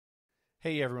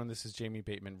Hey everyone, this is Jamie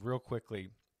Bateman. Real quickly,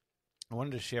 I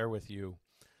wanted to share with you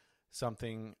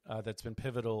something that's been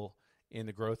pivotal in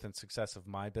the growth and success of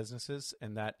my businesses,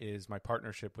 and that is my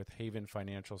partnership with Haven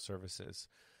Financial Services.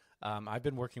 I've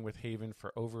been working with Haven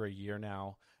for over a year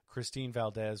now. Christine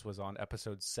Valdez was on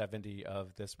episode 70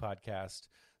 of this podcast,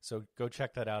 so go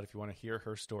check that out if you want to hear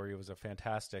her story. It was a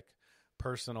fantastic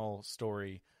personal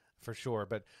story for sure,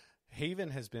 but Haven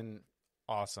has been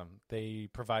awesome. They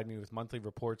provide me with monthly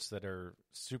reports that are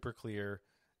super clear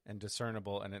and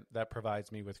discernible, and that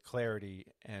provides me with clarity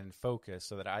and focus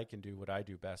so that I can do what I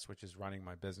do best, which is running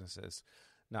my businesses,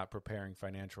 not preparing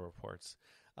financial reports.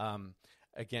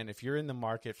 Again, if you're in the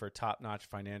market for a top-notch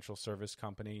financial service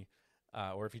company,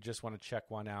 or if you just want to check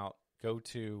one out, go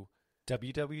to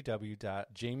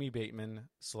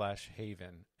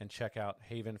www.jamiebateman.com/Haven and check out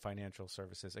Haven Financial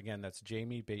Services. Again, that's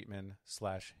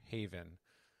jamiebateman.com/Haven.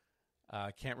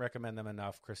 Can't recommend them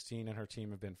enough. Christine and her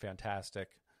team have been fantastic.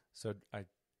 So I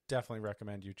definitely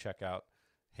recommend you check out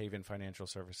Haven Financial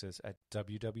Services at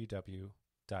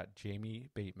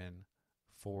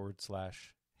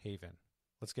www.jamiebateman.com/Haven.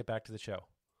 Let's get back to the show.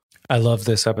 I love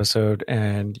this episode,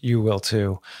 and you will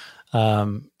too.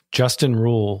 Justin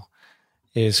Rule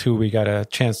is who we got a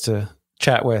chance to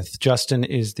chat with. Justin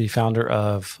is the founder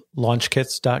of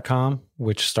launchkits.com,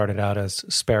 which started out as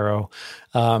Sparrow.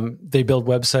 They build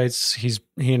websites. He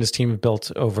and his team have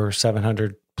built over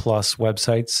 700 plus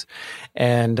websites,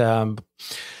 and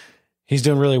he's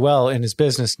doing really well in his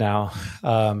business now.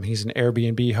 He's an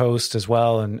Airbnb host as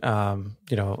well, and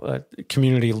a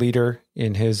community leader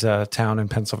in his town in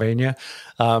Pennsylvania.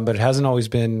 But it hasn't always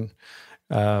been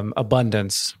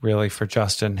abundance really for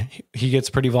Justin. He gets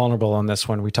pretty vulnerable on this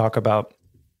one. We talk about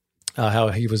how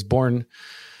he was born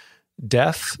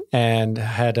deaf and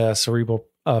had cerebral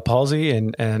palsy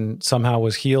and somehow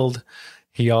was healed.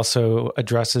 He also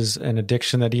addresses an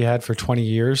addiction that he had for 20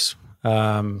 years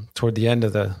toward the end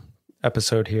of the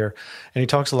episode here. And he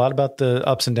talks a lot about the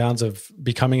ups and downs of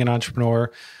becoming an entrepreneur,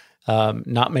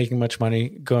 not making much money,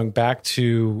 going back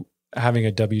to having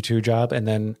a W-2 job, and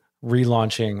then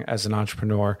relaunching as an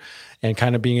entrepreneur and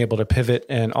kind of being able to pivot.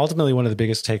 And ultimately, one of the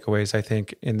biggest takeaways I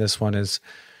think in this one is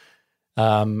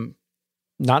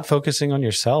not focusing on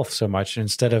yourself so much.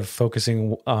 Instead of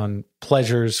focusing on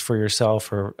pleasures for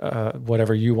yourself or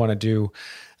whatever you want to do,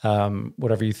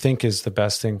 whatever you think is the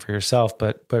best thing for yourself,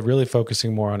 but really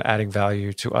focusing more on adding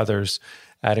value to others,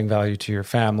 adding value to your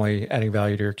family, adding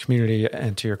value to your community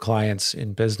and to your clients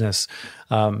in business.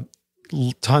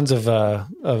 Tons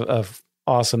of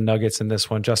awesome nuggets in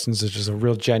this one. Justin's just a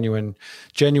real genuine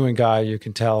guy, you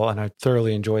can tell, and I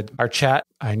thoroughly enjoyed our chat.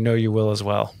 I know you will as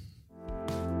well.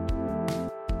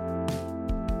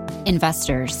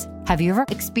 Investors, have you ever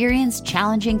experienced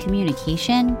challenging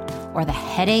communication or the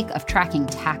headache of tracking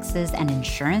taxes and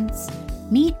insurance?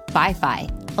 Meet BuyFi,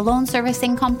 a loan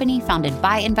servicing company founded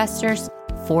by investors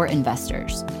for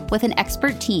investors. With an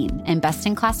expert team and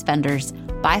best-in-class vendors,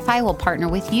 BuyFi will partner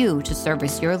with you to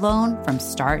service your loan from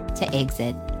start to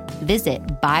exit. Visit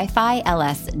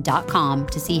buyfils.com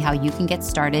to see how you can get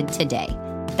started today.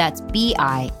 That's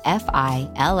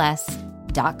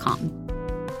BIFILS.com.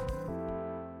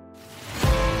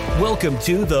 Welcome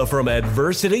to the From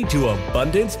Adversity to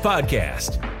Abundance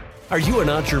podcast. Are you an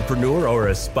entrepreneur or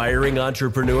aspiring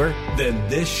entrepreneur? Then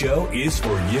this show is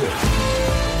for you.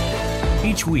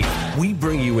 Each week, we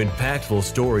bring you impactful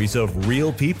stories of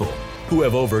real people who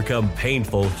have overcome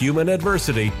painful human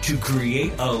adversity to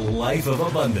create a life of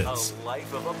abundance.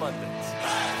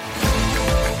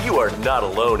 You are not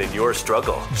alone in your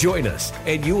struggle. Join us,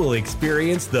 and you will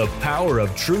experience the power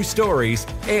of true stories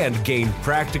and gain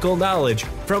practical knowledge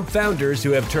from founders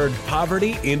who have turned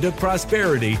poverty into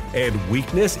prosperity and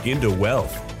weakness into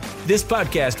wealth. This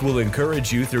podcast will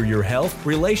encourage you through your health,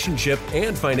 relationship,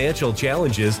 and financial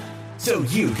challenges so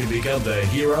you can become the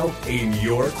hero in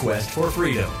your quest for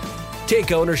freedom.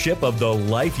 Take ownership of the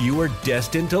life you are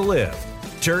destined to live.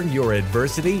 Turn your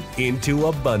adversity into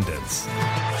abundance.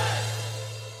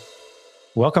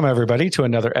 Welcome, everybody, to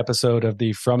another episode of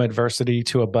the From Adversity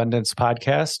to Abundance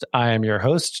podcast. I am your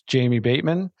host, Jamie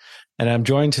Bateman, and I'm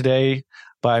joined today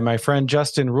by my friend,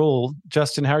 Justin Rule.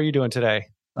 Justin, how are you doing today?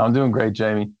 I'm doing great,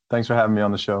 Jamie. Thanks for having me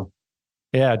on the show.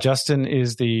 Yeah, Justin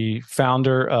is the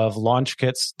founder of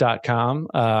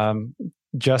launchkits.com.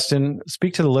 Justin,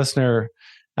 speak to the listener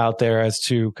out there as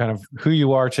to kind of who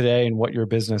you are today and what your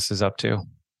business is up to.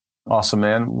 Awesome,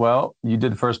 man. Well, you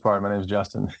did the first part. My name is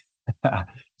Justin.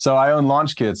 So I own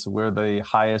LaunchKits. We're the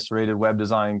highest rated web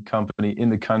design company in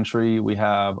the country. We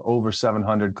have over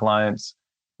 700 clients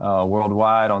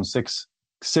worldwide on six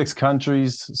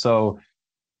countries. So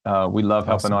we love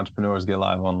helping entrepreneurs get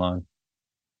live online.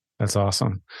 That's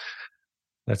awesome.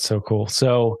 That's so cool.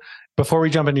 So before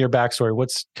we jump into your backstory,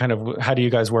 how do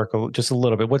you guys work? Just a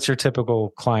little bit. What's your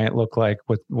typical client look like?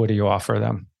 What do you offer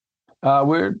them?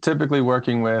 We're typically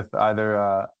working with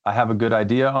either I have a good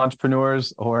idea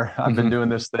entrepreneurs, or I've been doing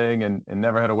this thing and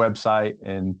never had a website.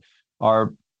 And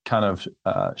our kind of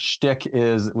shtick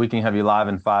is we can have you live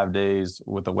in 5 days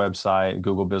with a website,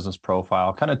 Google business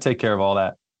profile, kind of take care of all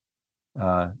that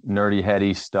nerdy,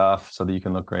 heady stuff so that you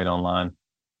can look great online.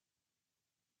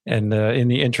 And in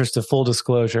the interest of full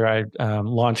disclosure, I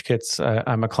Launch Kits,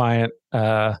 I'm a client,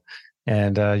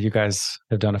 and you guys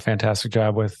have done a fantastic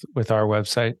job with our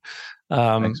website.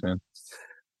 Thanks, man.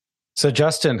 So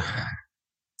Justin,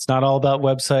 it's not all about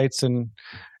websites and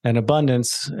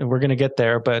abundance. We're going to get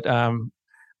there, but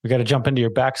we got to jump into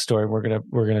your backstory.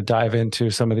 We're gonna dive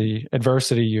into some of the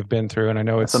adversity you've been through, and I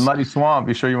know it's a muddy swamp.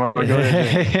 You sure you want to go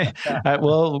there?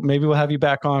 Well, maybe we'll have you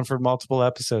back on for multiple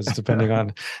episodes, depending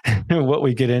on what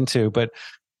we get into. But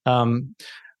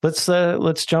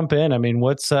let's jump in. I mean,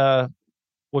 what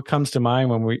comes to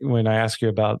mind when I ask you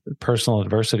about personal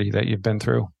adversity that you've been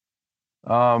through?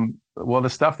 Well,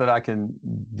 the stuff that I can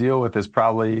deal with is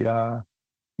probably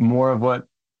more of what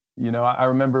I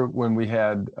remember when we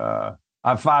had. I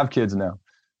have 5 kids now.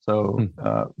 So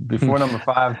before number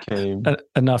 5 came.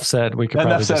 Enough said. We could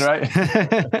probably right?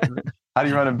 How do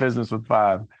you run a business with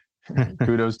 5?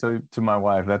 Kudos to my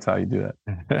wife. That's how you do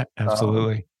that.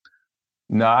 Absolutely.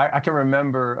 No, I can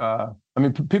remember.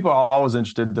 People are always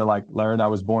interested to learn. I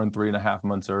was born 3.5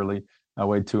 months early. I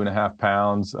weighed 2.5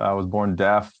 pounds. I was born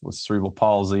deaf with cerebral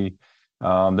palsy.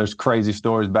 There's crazy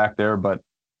stories back there, but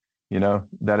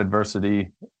that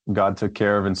adversity God took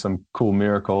care of, and some cool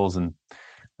miracles. And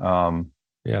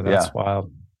that's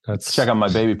wild. Check out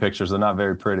my baby pictures. They're not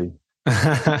very pretty.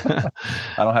 I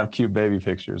don't have cute baby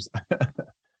pictures.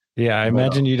 Yeah, I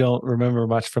imagine you don't remember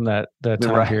much from that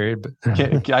time period.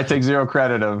 But I take zero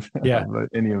credit of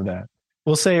any of that.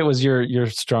 We'll say it was your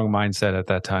strong mindset at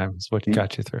that time is what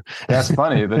got you through. That's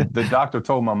funny. The doctor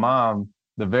told my mom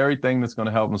the very thing that's going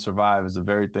to help him survive is the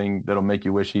very thing that'll make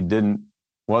you wish he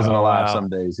wasn't alive. Wow. Some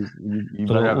days. You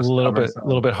better have a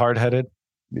little bit hard-headed.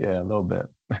 Yeah, a little bit.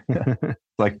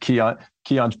 Like key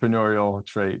entrepreneurial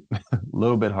trait. A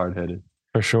little bit hard-headed.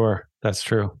 For sure, that's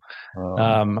true.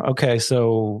 Okay,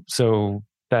 so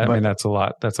that's a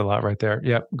lot. That's a lot right there.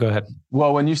 Yep, go ahead.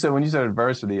 Well, when you said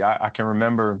adversity, I can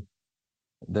remember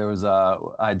there was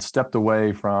I'd stepped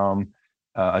away from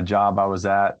a job I was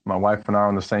at. My wife and I are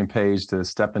on the same page to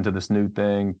step into this new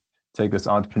thing, take this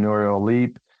entrepreneurial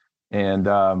leap. And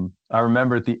I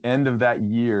remember at the end of that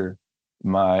year,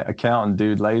 my accountant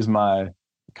dude lays my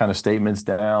kind of statements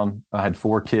down. I had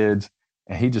 4 kids,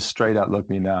 and he just straight up looked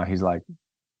me now. He's like,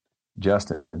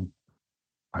 Justin,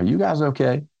 are you guys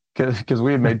okay? Because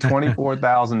we had made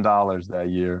 $24,000 that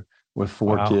year with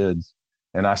 4 kids.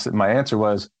 And I said, my answer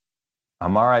was,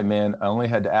 I'm all right, man. I only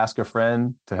had to ask a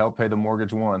friend to help pay the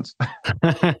mortgage once.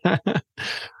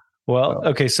 Well,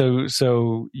 okay.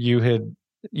 So you had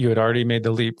already made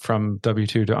the leap from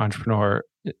W-2 to entrepreneur.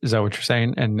 Is that what you're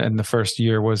saying? And the first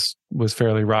year was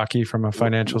fairly rocky from a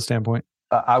financial standpoint.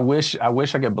 I wish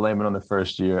I could blame it on the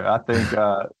first year. I think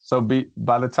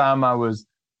by the time I was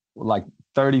like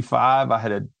 35, I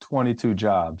had 22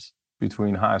 jobs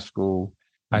between high school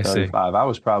and 35. See. That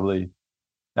was probably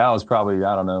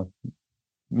I don't know,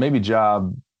 maybe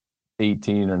job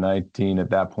 18 or 19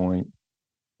 at that point.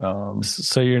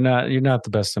 So you're not the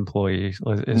best employee.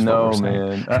 No,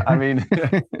 man. I mean,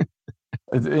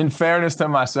 in fairness to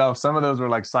myself, some of those were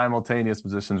like simultaneous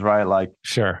positions, right? Like,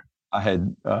 sure, I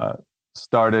had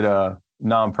started a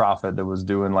nonprofit that was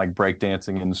doing like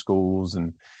breakdancing in the schools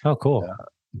and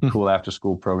cool after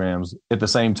school programs. At the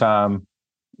same time,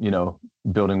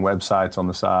 building websites on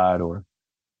the side or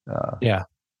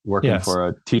working for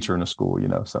a teacher in a school.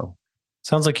 So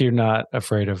sounds like you're not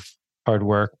afraid of hard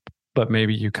work, but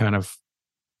maybe you kind of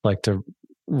like to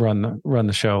run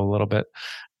the show a little bit.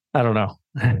 I don't know.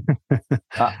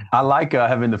 I like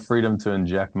having the freedom to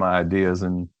inject my ideas,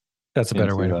 and that's a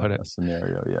better way to put it. A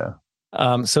scenario,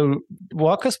 yeah. So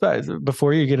walk us back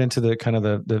before you get into the kind of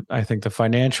the I think the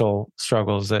financial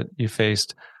struggles that you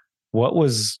faced. What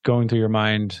was going through your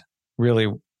mind, really?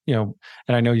 And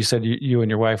I know you said you and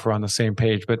your wife were on the same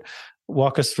page, but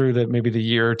walk us through maybe the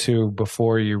year or two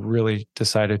before you really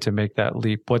decided to make that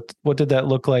leap. What did that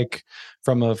look like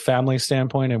from a family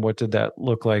standpoint, and what did that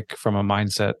look like from a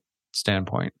mindset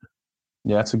standpoint?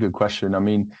 Yeah, that's a good question. I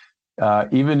mean,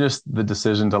 even just the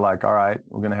decision to all right,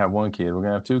 we're going to have 1 kid, we're going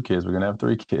to have 2 kids, we're going to have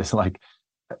 3 kids. Like,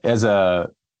 as a,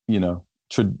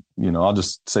 I'll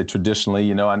just say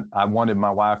traditionally, I wanted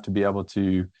my wife to be able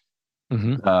to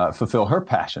fulfill her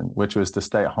passion, which was to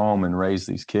stay at home and raise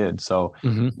these kids. So,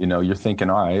 Mm-hmm. you're thinking,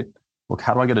 all right, well,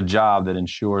 how do I get a job that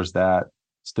ensures that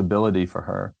stability for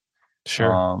her?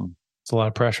 Sure. It's a lot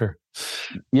of pressure.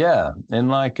 Yeah. And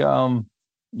like,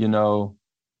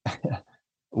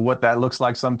 what that looks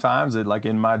like sometimes, like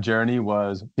in my journey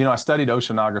was, I studied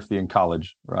oceanography in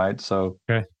college, right? So,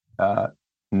 Okay.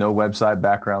 No website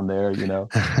background there,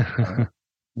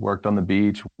 worked on the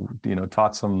beach,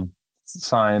 taught some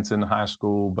science in high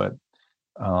school, but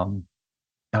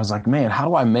I was like, man, how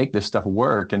do I make this stuff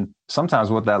work? And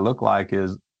sometimes what that looked like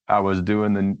is I was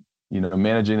doing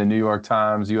managing the New York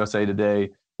Times, USA Today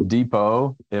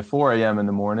depot at 4 a.m. in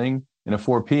the morning. And at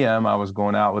 4 p.m., I was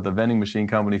going out with a vending machine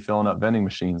company, filling up vending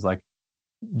machines, like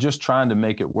just trying to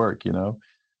make it work,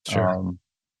 Sure.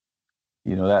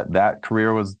 That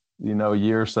career was, a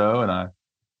year or so, and I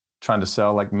trying to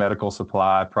sell like medical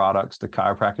supply products to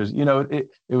chiropractors.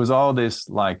 It was all this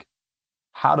like,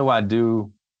 how do I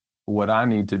do what I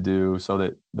need to do so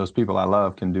that those people I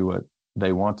love can do what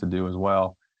they want to do as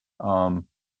well.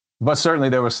 But certainly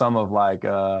there was some of like,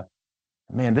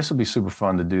 man, this would be super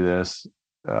fun to do this.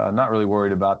 Not really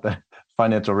worried about the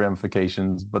financial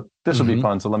ramifications, but this would be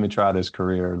fun. So let me try this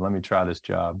career. Let me try this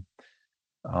job.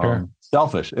 Sure.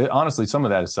 Selfish. Honestly, some of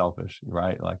that is selfish,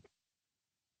 right? Like,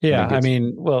 yeah, I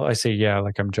mean, well, I say, yeah,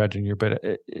 like I'm judging you, but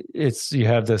it's, you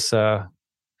have this, I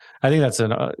think that's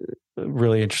a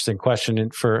really interesting question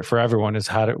for everyone is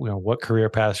what career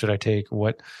path should I take?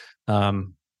 What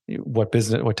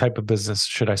type of business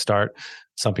should I start?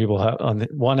 Some people have on the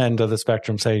one end of the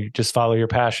spectrum say, just follow your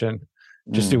passion,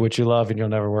 just do what you love and you'll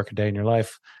never work a day in your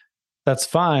life. That's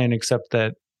fine, except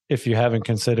that if you haven't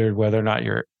considered whether or not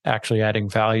you're actually adding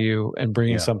value and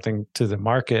bringing something to the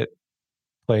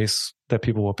marketplace that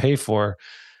people will pay for,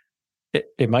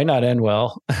 it might not end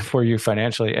well for you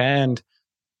financially. And,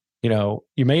 you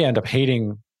may end up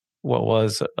hating what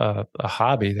was a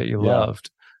hobby that you loved.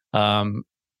 And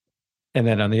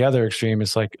then on the other extreme,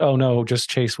 it's like, oh no, just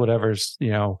chase whatever's,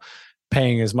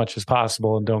 paying as much as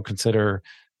possible and don't consider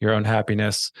your own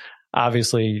happiness.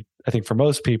 Obviously, I think for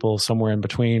most people, somewhere in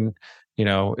between,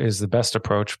 is the best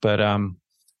approach. But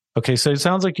okay, so it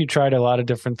sounds like you tried a lot of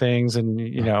different things, and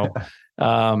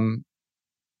and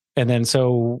then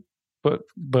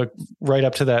but right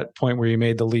up to that point where you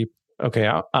made the leap. Okay,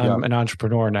 I'm an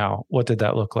entrepreneur now. What did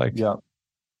that look like? Yeah.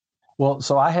 Well,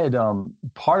 so I had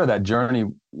part of that journey.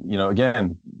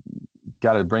 Again,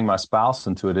 got to bring my spouse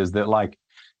into it. Is that like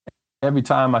every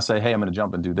time I say, "Hey, I'm going to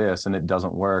jump and do this," and it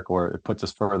doesn't work, or it puts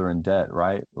us further in debt,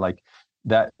 right? Like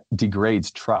that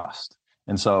degrades trust.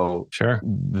 And so sure,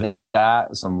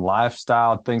 that some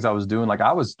lifestyle things I was doing, like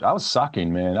I was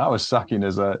sucking, man. I was sucking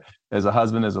as a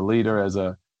husband, as a leader, as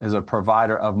a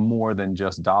provider of more than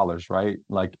just dollars, right?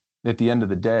 Like at the end of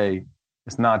the day,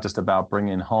 it's not just about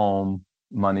bringing home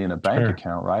money in a bank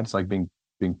account, right? It's like being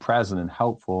present and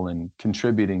helpful and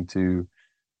contributing to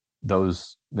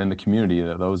those in the community,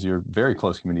 those your very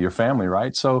close community, your family,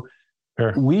 right? So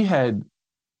we had,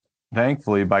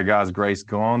 thankfully, by God's grace,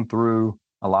 gone through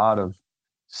a lot of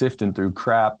sifting through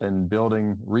crap and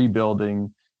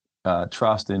rebuilding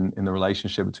trust in the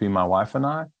relationship between my wife and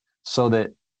I, so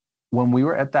that when we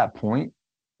were at that point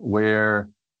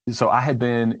so I had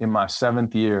been in my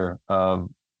 7th year of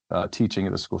teaching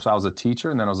at the school. So I was a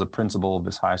teacher and then I was a principal of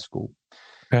this high school.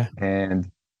 Okay. And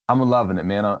I'm loving it,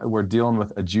 man. We're dealing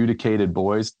with adjudicated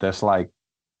boys. That's like,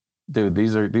 dude,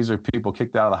 these are people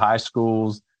kicked out of the high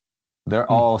schools. They're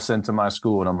all sent to my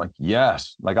school. And I'm like,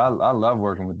 yes, like I love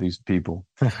working with these people.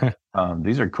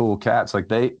 These are cool cats. Like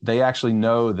they actually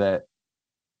know that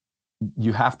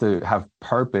you have to have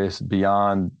purpose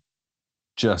beyond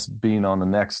just being on the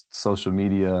next social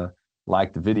media,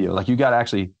 like the video. Like you got to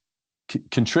actually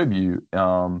contribute.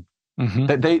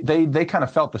 They kind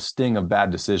of felt the sting of bad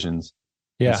decisions.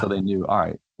 Yeah. And so they knew, all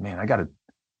right, man,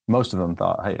 most of them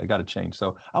thought, hey, I got to change.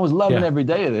 So I was loving every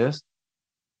day of this.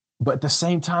 But at the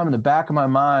same time, in the back of my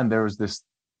mind, there was this,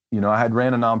 I had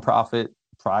ran a nonprofit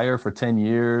prior for 10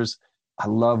 years. I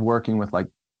love working with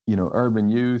urban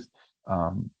youth.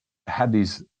 I had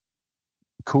these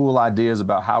cool ideas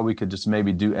about how we could just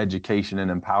maybe do education and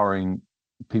empowering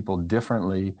people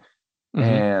differently.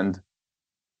 And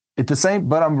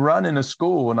but I'm running a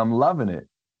school and I'm loving it.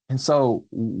 And so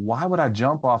why would I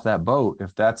jump off that boat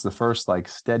if that's the first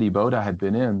steady boat I had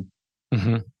been in?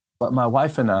 But my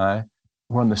wife and I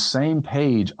were on the same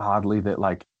page, oddly, that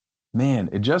man,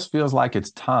 it just feels like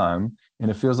it's time. And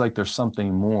it feels like there's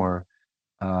something more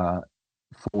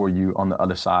for you on the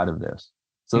other side of this.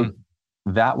 So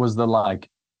that was the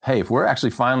hey, if we're actually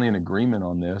finally in agreement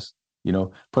on this,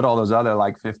 put all those other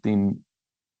 15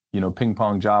 ping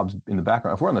pong jobs in the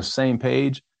background. If we're on the same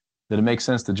page, then it makes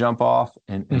sense to jump off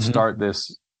and start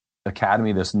this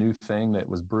academy, this new thing that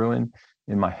was brewing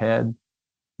in my head.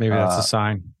 Maybe that's a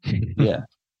sign. Yeah.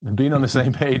 Being on the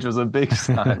same page was a big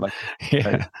sign. Like,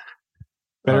 yeah.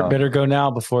 Better go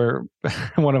now before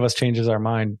one of us changes our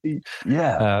mind.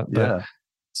 Yeah.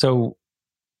 So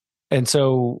at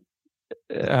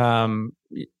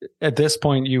this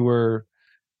point you were,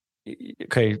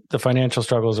 okay, the financial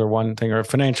struggles are one thing, or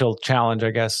financial challenge,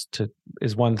 I guess,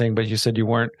 is one thing, but you said you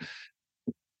weren't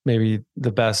maybe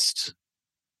the best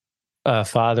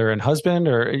father and husband,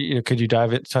 or could you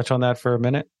touch on that for a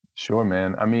minute? Sure,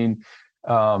 man. I mean,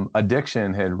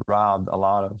 addiction had robbed a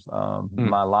lot of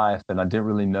my life, and I didn't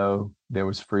really know there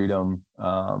was freedom.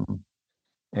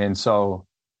 And so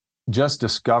just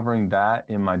discovering that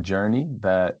in my journey,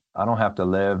 that I don't have to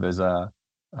live as a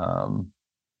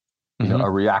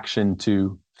reaction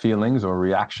to feelings or a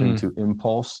reaction to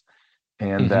impulse,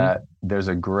 and that there's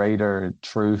a greater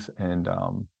truth. And,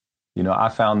 I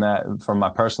found that from my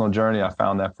personal journey, I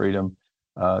found that freedom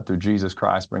through Jesus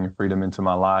Christ, bringing freedom into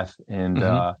my life. And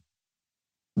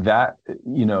that,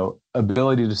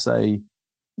 ability to say,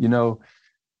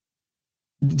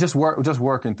 just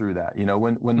working through that,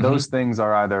 when those things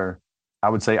are either, I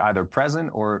would say, either present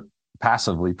or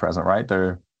passively present, right?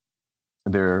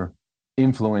 They're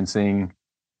influencing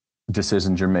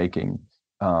decisions you're making.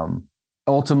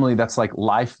 Ultimately, that's like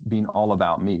life being all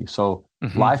about me. So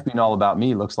life being all about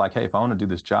me looks like, hey, if I want to do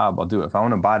this job, I'll do it. If I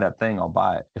want to buy that thing, I'll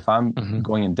buy it. If I'm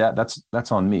going in debt,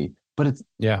 that's on me. But it's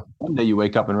one day you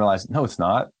wake up and realize, no, it's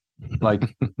not.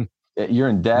 Like you're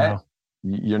in debt.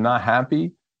 No. You're not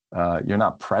happy. You're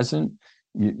not present.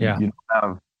 You don't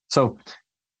have. So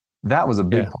that was a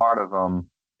big part of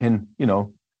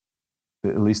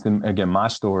at least in, again, my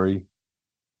story.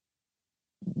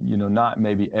 Not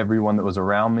maybe everyone that was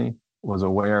around me was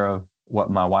aware of what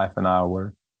my wife and I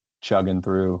were chugging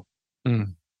through.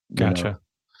 Gotcha.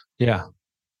 Yeah.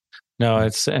 No,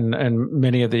 it's and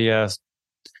many of the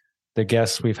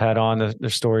guests we've had on, their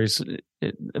stories,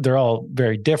 they're all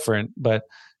very different, but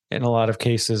in a lot of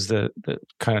cases, the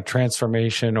kind of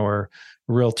transformation or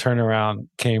real turnaround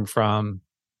came from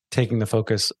taking the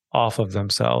focus off of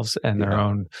themselves and their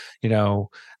own.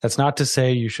 That's not to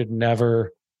say you should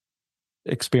never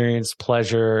experience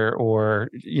pleasure or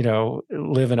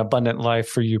live an abundant life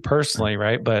for you personally,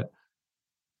 right? But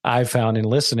I found in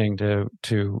listening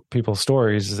to people's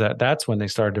stories is that that's when they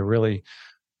started to really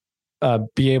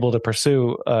be able to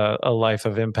pursue a life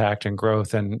of impact and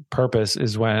growth and purpose,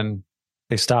 is when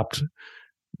they stopped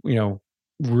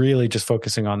really just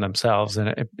focusing on themselves.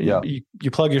 And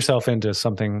you plug yourself into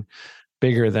something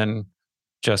bigger than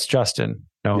just Justin.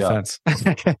 No offense.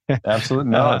 Absolutely.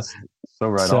 No, it's so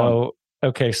right on.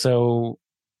 Okay, so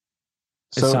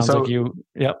it sounds like you.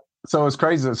 Yep. So it's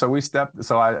crazy. So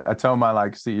I tell my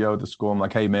CEO at the school, I'm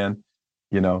like, hey man,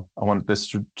 I want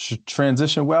this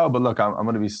transition well, but look, I'm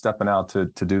going to be stepping out to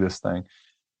do this thing.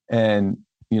 And,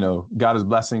 God is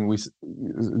blessing. We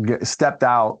stepped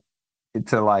out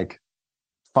to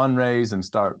fundraise and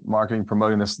start marketing,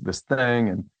 promoting this thing.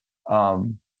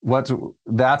 And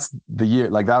that's the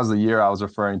year, that was the year I was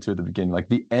referring to at the beginning,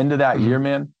 the end of that year,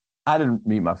 man. I didn't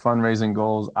meet my fundraising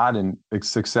goals. I didn't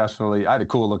successfully. I had a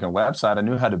cool looking website. I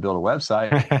knew how to build a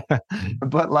website,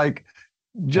 but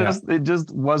it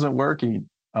just wasn't working.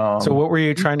 So what were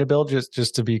you trying to build?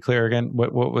 Just to be clear again,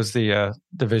 what was the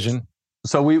vision?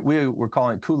 So we were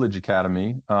calling it Coolidge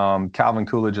Academy. Calvin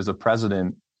Coolidge, as a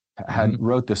president,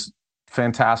 wrote this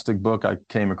fantastic book I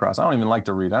came across. I don't even like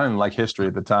to read. I didn't even like history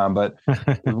at the time, but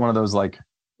it was one of those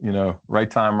right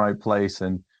time, right place.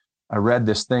 And I read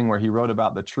this thing where he wrote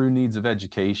about the true needs of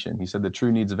education. He said the true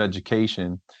needs of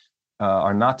education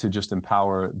are not to just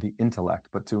empower the intellect,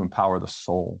 but to empower the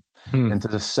soul. And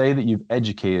to say that you've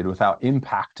educated without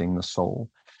impacting the soul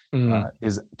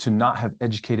is to not have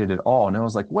educated at all. And I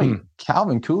was like, wait,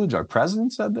 Calvin Coolidge, our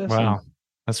president, said this? Wow.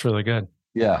 That's really good.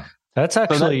 Yeah. That's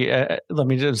actually, I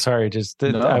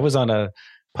was on a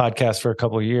podcast for a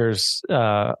couple of years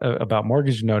about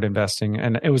mortgage note investing,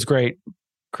 and it was great.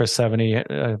 Chris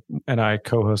Seveny and I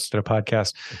co-hosted a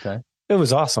podcast. Okay. It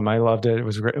was awesome. I loved it. It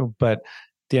was great. But at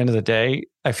the end of the day,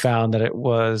 I found that it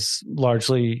was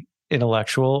largely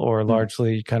intellectual or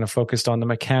largely kind of focused on the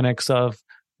mechanics of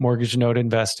mortgage note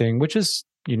investing, which is,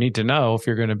 you need to know if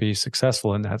you're going to be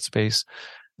successful in that space.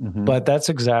 But that's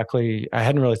exactly, I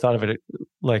hadn't really thought of it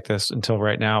like this until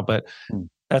right now, but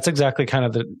that's exactly kind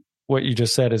of what you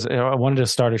just said. Is I wanted to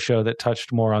start a show that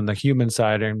touched more on the human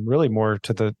side and really more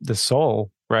to the soul,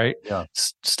 right? Yeah.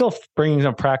 Still bringing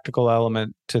a practical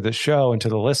element to the show and to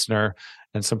the listener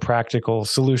and some practical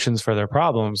solutions for their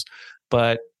problems,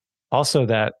 but also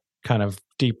that kind of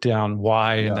deep down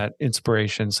why and that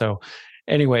inspiration. So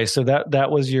anyway, so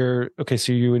that was okay.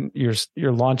 So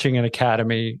you're launching an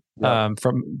academy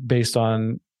based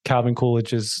on Calvin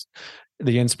Coolidge's,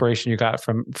 the inspiration you got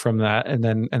from that, and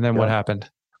then what happened?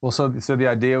 Well, so the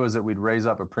idea was that we'd raise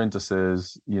up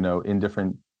apprentices, in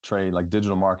different trade, like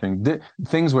digital marketing,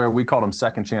 things where we call them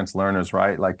second chance learners,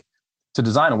 right? Like to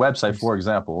design a website, for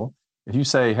example, if you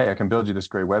say, hey, I can build you this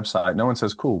great website, no one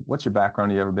says, cool, what's your background?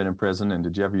 Have you ever been in prison? And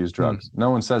did you ever use drugs? No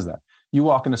one says that. You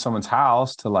walk into someone's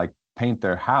house to like paint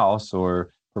their house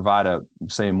or provide a,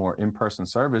 say, more in-person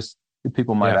service,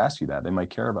 people might ask you that. They might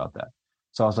care about that.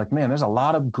 So I was like, man, there's a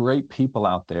lot of great people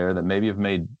out there that maybe have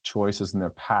made choices in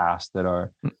their past that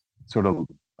are sort of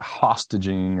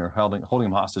hostaging or holding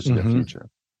them hostage to their future.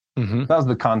 That was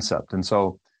the concept. And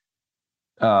so,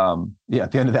 at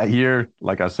the end of that year,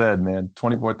 like I said, man,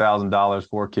 $24,000,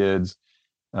 4 kids.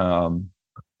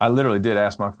 I literally did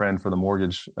ask my friend for the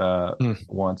mortgage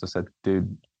once. I said,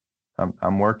 dude,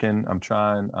 I'm working, I'm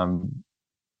trying,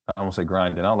 I won't say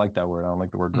grinding. I don't like that word. I don't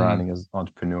like the word grinding as an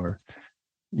entrepreneur.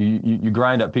 You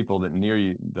grind up people that near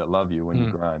you, that love you when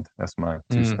you grind. That's my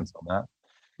 2 cents on that.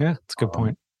 Yeah, that's a good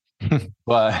point.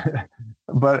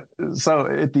 But so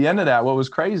at the end of that, what was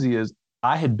crazy is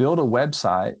I had built a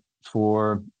website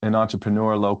for an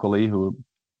entrepreneur locally who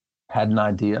had an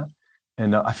idea.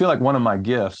 And I feel like one of my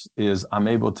gifts is I'm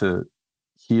able to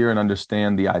hear and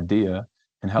understand the idea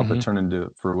and help it turn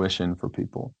into fruition for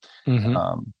people.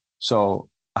 So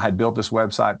I had built this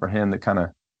website for him that kind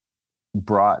of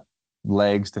brought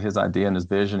legs to his idea and his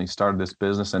vision. He started this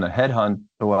business, and a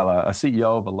CEO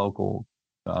of a local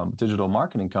digital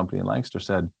marketing company in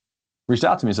Lancaster reached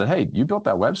out to me and said, hey, you built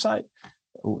that website,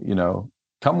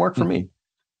 come work for me.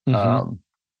 And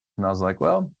I was like,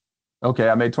 well, okay,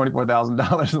 I made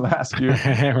 $24,000 last year.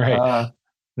 Right.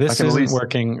 This isn't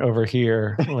working over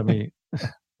here. Let me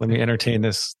entertain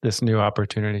this new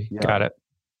opportunity. Yeah. Got it.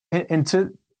 And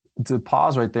to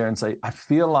pause right there and say, I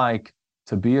feel like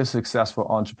to be a successful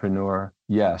entrepreneur,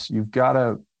 yes, you've got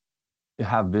to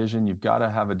have vision. You've got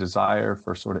to have a desire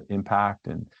for sort of impact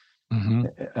and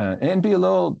be a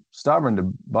little stubborn,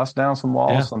 to bust down some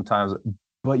walls sometimes.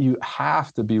 But you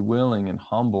have to be willing and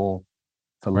humble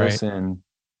to listen.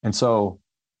 And so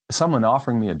someone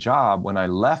offering me a job when I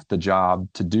left the job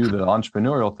to do the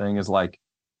entrepreneurial thing is like,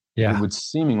 it would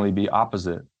seemingly be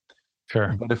opposite.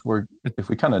 Sure. But if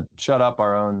we kind of shut up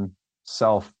our own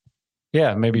self.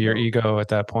 Yeah. Maybe your ego at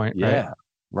that point. Yeah.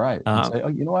 Right. And say, oh,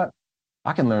 you know what?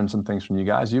 I can learn some things from you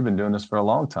guys. You've been doing this for a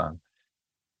long time.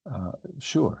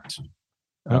 Sure.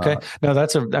 Okay. No,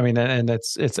 and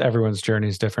it's everyone's journey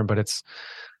is different, but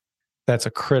that's a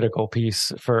critical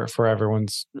piece for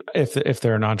everyone's, if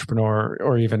they're an entrepreneur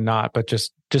or even not, but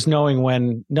just knowing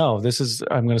when, no,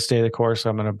 I'm going to stay the course.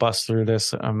 I'm going to bust through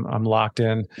this. I'm locked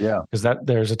in. Yeah. Because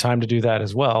there's a time to do that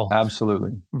as well.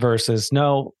 Absolutely. Versus,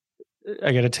 no,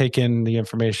 I got to take in the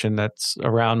information that's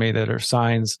around me that are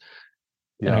signs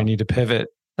and I need to pivot.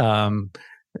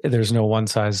 There's no one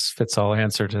size fits all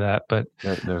answer to that, but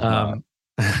there's not.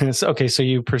 So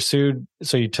you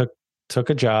took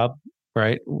a job,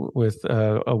 right, with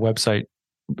a website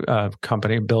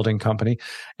company, building company,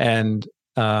 and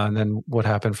then what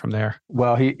happened from there?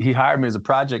 Well, he hired me as a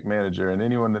project manager, and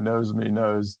anyone that knows me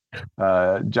knows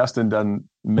Justin doesn't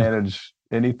manage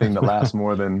anything that lasts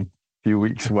more than a few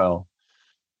weeks well.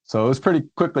 So it was pretty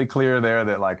quickly clear there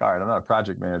that, like, all right, I'm not a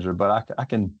project manager, but I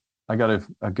got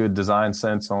a good design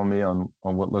sense on me on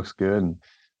what looks good. And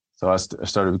so I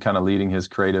started kind of leading his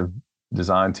creative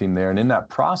design team there. And in that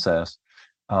process,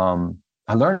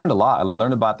 I learned a lot. I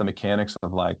learned about the mechanics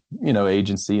of, like,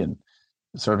 agency and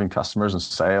serving customers and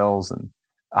sales. And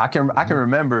I can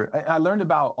remember, I learned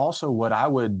about also what I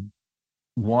would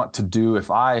want to do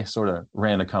if I sort of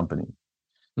ran a company.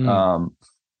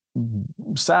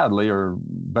 Sadly, or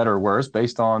better or worse,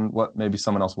 based on what maybe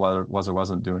someone else was or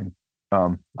wasn't doing. I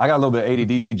got a little bit of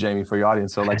ADD, Jamie, for your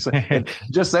audience. So, like,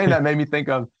 just saying that made me think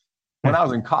of when I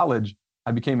was in college,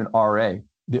 I became an RA.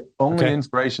 The only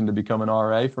inspiration to become an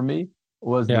RA for me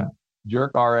was the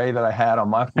jerk RA that I had on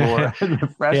my floor as a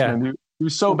freshman. He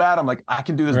was so bad. I'm like, I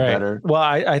can do this better. Well,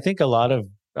 I think a lot of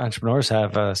entrepreneurs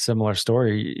have a similar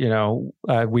story.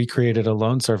 We created a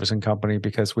loan servicing company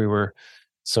because we were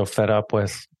so fed up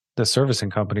with the servicing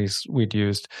companies we'd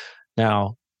used.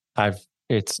 Now,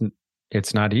 it's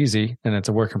not easy, and it's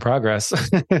a work in progress.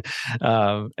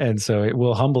 And so it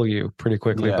will humble you pretty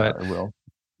quickly. Yeah, it will.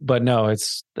 But no,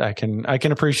 I can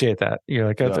appreciate that. You're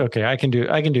like, okay, I can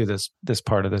do this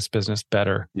part of this business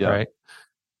better. Yeah. Right.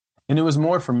 And it was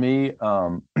more for me,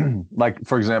 like,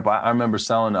 for example, I remember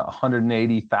selling a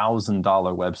 $180,000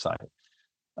 website.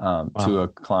 to a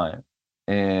client.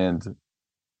 And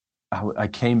I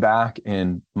came back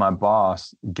and my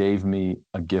boss gave me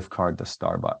a gift card to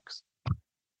Starbucks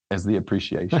as the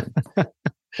appreciation.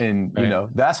 And, Right.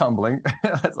 that's humbling.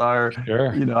 That's our, Sure.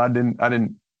 I didn't,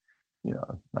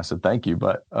 I said, thank you.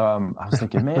 But I was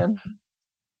thinking, man,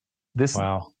 this,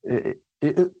 Wow.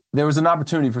 there was an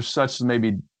opportunity for such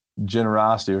maybe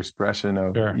generosity or expression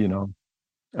of, Sure.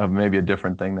 of maybe a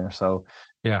different thing there. So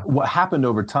Yeah. what happened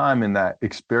over time in that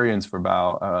experience for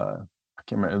about, I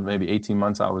can't remember, maybe 18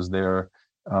 months I was there,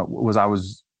 was I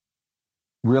was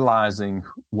realizing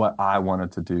what I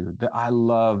wanted to do. That I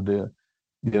love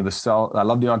I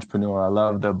love the entrepreneur. I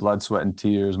love the blood, sweat, and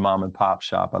tears mom and pop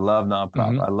shop. I love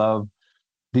nonprofit. Mhm. I love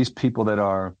these people that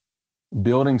are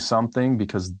building something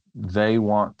because they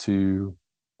want to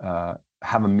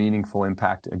have a meaningful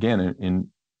impact again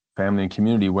in family and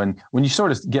community. When you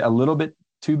sort of get a little bit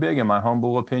too big, in my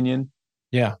humble opinion,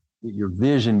 Yeah. your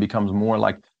vision becomes more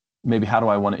like, maybe how do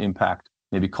I want to impact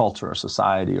maybe culture or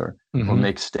society or Mhm.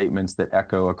 make statements that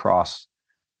echo across,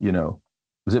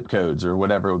 zip codes or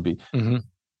whatever it would be. Mhm.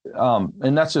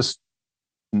 And that's just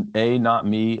not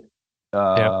me.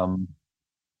 Yep.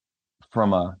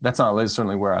 That's not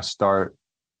certainly where I start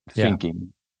Yeah.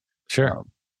 thinking. Sure.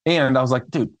 And I was like,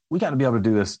 dude, we got to be able to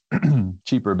do this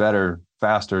cheaper, better,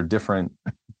 faster, different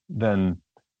than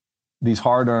these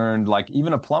hard-earned, like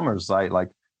even a plumber's site,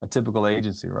 like a typical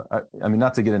agency. Right? I mean,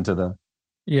 not to get into the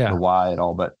Yeah. why at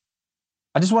all, but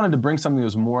I just wanted to bring something that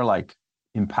was more like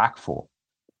impactful.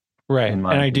 Right. in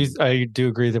my And opinion. I do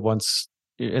agree that once,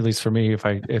 at least for me, if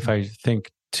I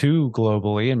think too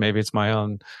globally, and maybe it's my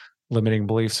own limiting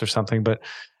beliefs or something, but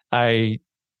I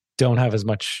don't have as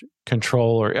much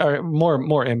control or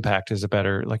more impact is a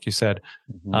better, like you said.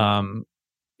 Mhm.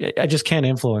 I just can't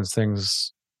influence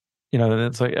things,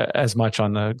 it's like as much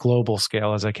on the global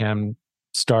scale as I can,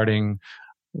 starting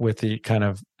with the kind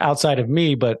of outside of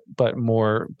me, but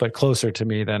closer to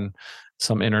me than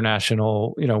some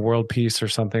international, world peace or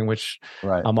something, which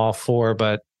Right. I'm all for.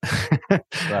 But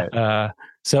Right.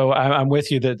 so I'm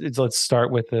with you that let's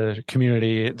start with the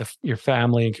community, your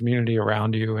family and community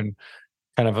around you, and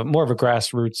kind of more of a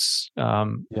grassroots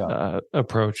Yeah.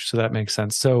 approach. So that makes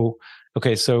sense. So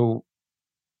so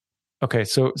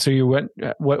you went.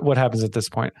 What happens at this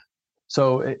point?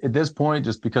 So at this point,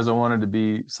 just because I wanted to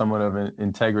be somewhat of an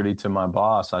integrity to my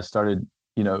boss, I started,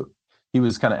 he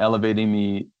was kind of elevating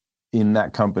me in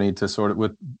that company to sort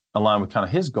of align with kind of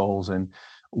his goals. And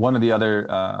one of the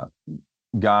other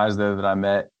guys there that I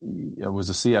met he was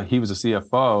a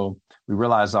CFO. We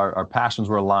realized our passions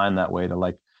were aligned that way to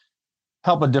like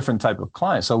help a different type of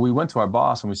client. So we went to our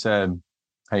boss and we said,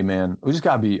 hey man, we just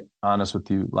got to be honest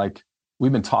with you. Like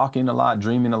we've been talking a lot,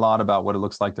 dreaming a lot about what it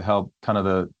looks like to help kind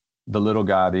of the little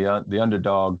guy, the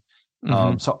underdog.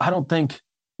 Mm-hmm. So I don't think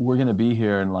we're going to be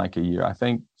here in like a year. I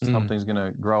think something's going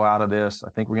to grow out of this. I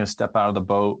think we're going to step out of the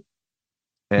boat.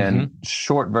 And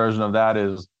short version of that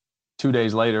is 2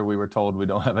 days later, we were told we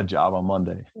don't have a job on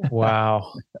Monday.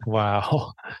 Wow.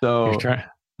 So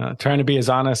you're trying to be as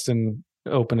honest and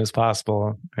open as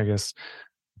possible, I guess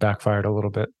backfired a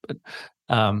little bit, but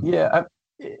yeah,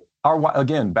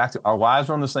 back to our wives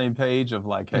are on the same page of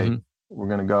like, hey, we're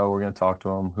going to talk to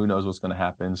them. Who knows what's going to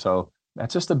happen? So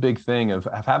that's just a big thing of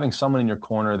having someone in your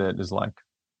corner that is like,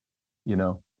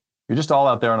 you're just all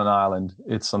out there on an island.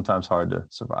 It's sometimes hard to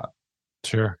survive.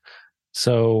 Sure.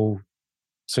 So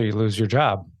you lose your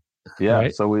job. Yeah.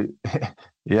 Right? So Okay.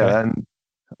 And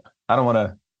I don't want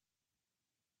to,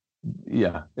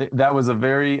 that was a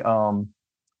very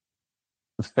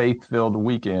faith-filled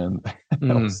weekend,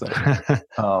 I would say.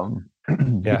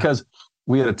 Because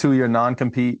we had a 2-year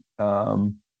non-compete.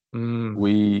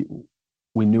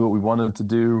 We knew what we wanted to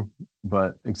do,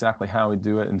 but exactly how we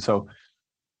do it. And so,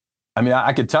 I mean,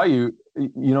 I could tell you,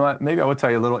 you know what, maybe I would tell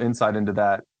you a little insight into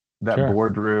that Sure.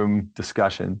 boardroom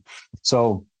discussion.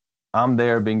 So I'm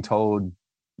there being told,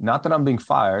 not that I'm being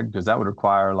fired, because that would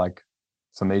require like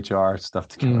some HR stuff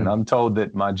to go in. I'm told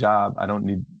that my job, I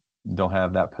don't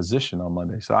have that position on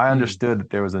Monday. So I understood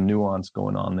that there was a nuance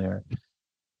going on there.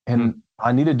 And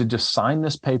I needed to just sign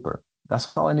this paper.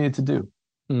 That's all I needed to do.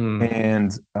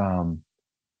 And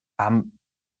I'm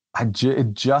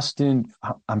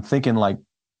thinking like,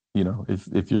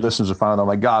 if your listeners are following, I'm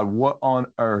like, God, what on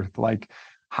earth? Like,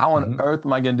 how on earth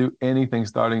am I going to do anything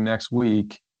starting next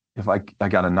week if I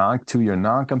got a 2-year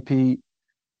non-compete?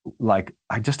 Like,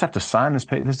 I just have to sign this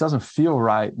paper. This doesn't feel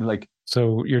right. Like,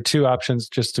 so your two options,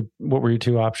 what were your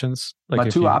two options? Like my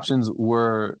two options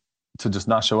were to just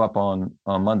not show up on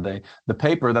Monday. The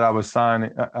paper that I was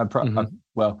signing, I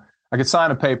could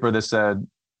sign a paper that said,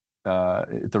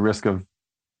 at the risk of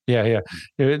Yeah.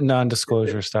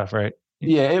 Non-disclosure stuff, right?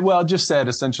 Yeah. It just said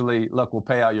essentially, look, we'll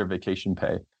pay out your vacation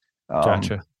pay.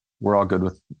 Gotcha. We're all good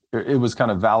with it. Was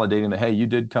kind of validating that, hey, you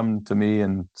did come to me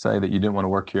and say that you didn't want to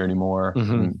work here anymore.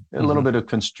 And a little bit of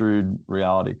construed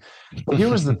reality. But here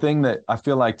was the thing that I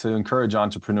feel like to encourage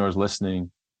entrepreneurs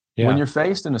listening. Yeah. When you're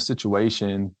faced in a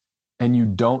situation and you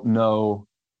don't know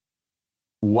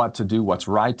what to do, what's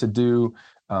right to do,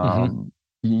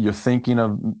 you're thinking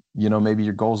of, maybe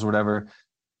your goals or whatever.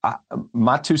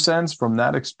 My 2 cents from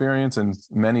that experience and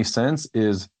many cents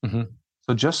is,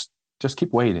 so just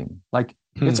keep waiting. Like,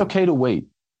 it's okay to wait.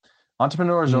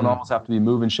 Entrepreneurs don't always have to be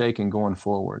moving, shaking, going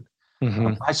forward.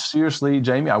 I seriously,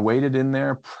 Jamie, I waited in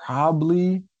there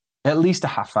probably at least a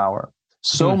half hour.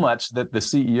 So much that the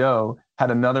CEO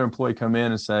had another employee come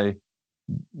in and say,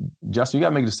 Justin, you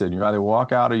got to make a decision. You either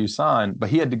walk out or you sign. But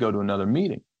he had to go to another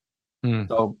meeting.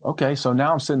 So, okay. So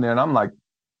now I'm sitting there and I'm like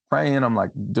praying. I'm like,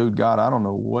 dude, God, I don't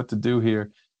know what to do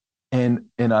here. And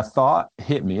a thought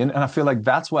hit me. And I feel like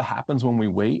that's what happens when we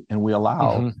wait and we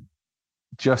allow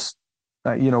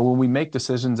when we make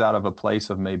decisions out of a place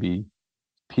of maybe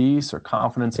peace or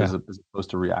confidence as opposed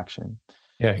to reaction.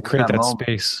 Yeah. Create that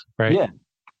space, right? Yeah.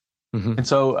 And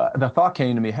so the thought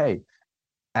came to me, hey,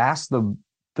 ask the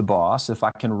boss if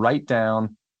I can write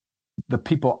down the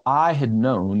people I had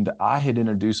known that I had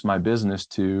introduced my business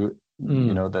to,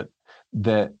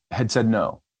 that had said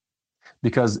no.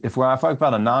 Because if I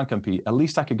found a non-compete, at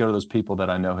least I could go to those people that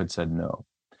I know had said no.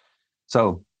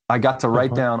 So I got to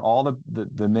write down all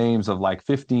the names of like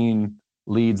 15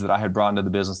 leads that I had brought into the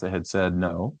business that had said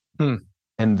no.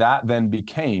 And that then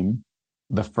became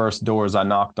the first doors I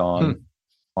knocked on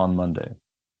Monday.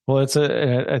 Well,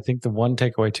 I think the one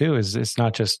takeaway too is it's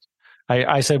not just,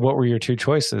 I said, what were your 2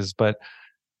 choices, but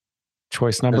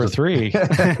choice number 3,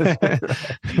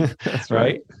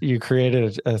 right? You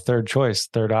created a third choice,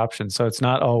 third option. So it's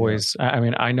not always,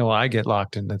 I know I get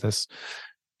locked into this,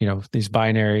 these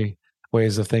binary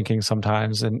ways of thinking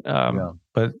sometimes. And,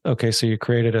 but okay, so you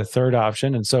created a third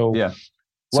option. And so,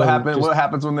 what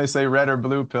happens when they say red or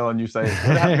blue pill and you say,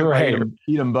 what happens right.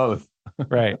 eat them both?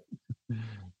 Right.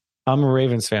 I'm a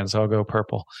Ravens fan, so I'll go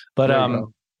purple. But,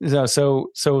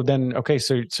 so then, okay.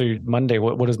 So Monday,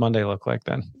 what does Monday look like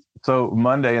then? So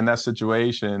Monday in that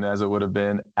situation, as it would have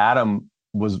been, Adam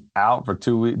was out for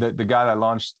 2 weeks. The guy that I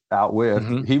launched out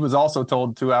with, he was also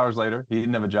told 2 hours later he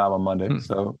didn't have a job on Monday.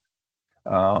 So,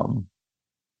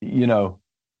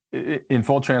 in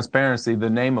full transparency, the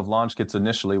name of Launch Kits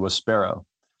initially was Sparrow,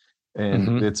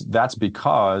 and that's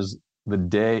because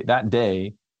that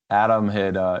day Adam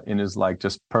had in his like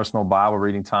just personal Bible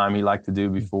reading time he liked to do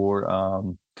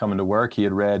before coming to work, he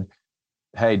had read,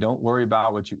 hey, don't worry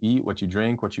about what you eat, what you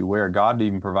drink, what you wear. God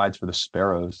even provides for the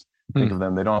sparrows. Think of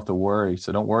them. They don't have to worry.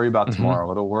 So don't worry about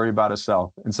tomorrow. It'll worry about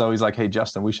itself. And so he's like, hey,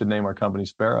 Justin, we should name our company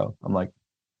Sparrow. I'm like,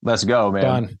 let's go,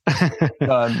 man.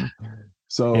 Done.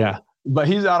 So, but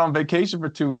he's out on vacation for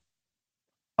 2 weeks.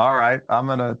 All right, I'm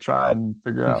going to try and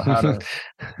figure out how to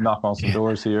knock on some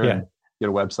doors here and get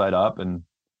a website up. And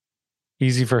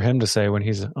easy for him to say when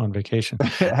he's on vacation.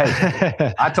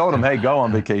 Hey, I told him, hey, go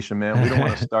on vacation, man. We don't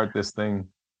want to start this thing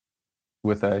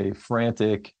with a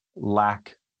frantic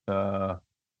lack, to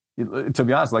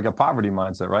be honest, like a poverty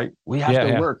mindset, right? We have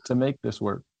to work to make this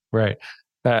work. Right.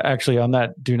 Actually, on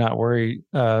that "do not worry"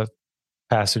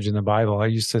 passage in the Bible, I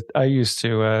used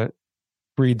to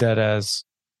read that as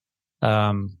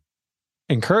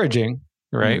encouraging.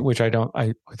 Right. Which I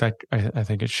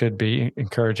think it should be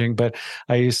encouraging, but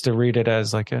I used to read it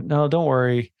as like, no, don't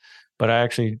worry. But I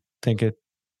actually think it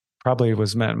probably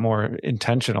was meant more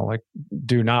intentional, like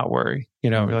do not worry,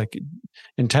 like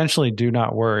intentionally do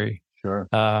not worry. Sure.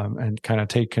 And kind of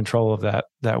take control of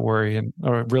that worry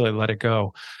or really let it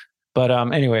go. But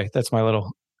anyway, that's my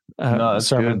little that's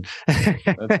sermon. Good.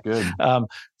 That's good.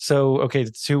 So, okay,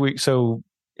 2 weeks. So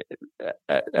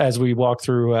as we walk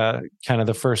through kind of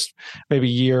the first maybe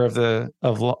year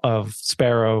of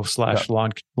Sparrow /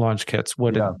 Launch Kits,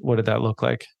 what did that look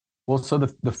like? Well, so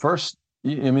the first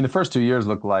 2 years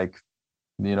looked like,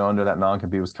 under that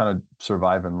non-compete was kind of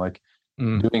surviving, like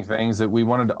doing things that we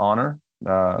wanted to honor,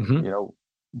 the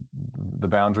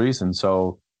boundaries. And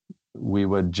so we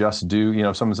would just do,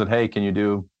 if someone said, hey, can you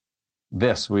do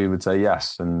this? We would say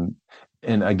yes. And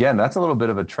again, that's a little bit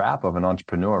of a trap of an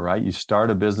entrepreneur, right? You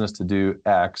start a business to do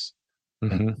X,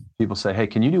 and people say, hey,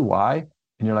 can you do Y?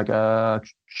 And you're like,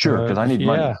 sure, because I need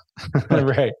money.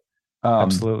 Right.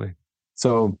 Absolutely.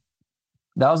 So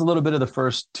that was a little bit of the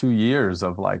first 2 years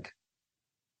of like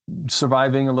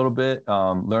surviving a little bit,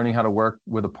 learning how to work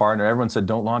with a partner. Everyone said,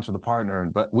 don't launch with a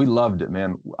partner, but we loved it,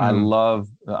 man. I'm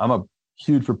a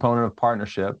huge proponent of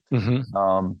partnership.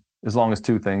 as long as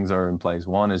two things are in place.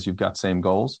 One is you've got same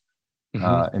goals,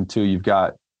 Mm-hmm. and two, you've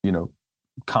got,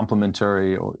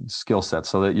 complementary or skill sets,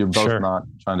 so that you're both Sure. not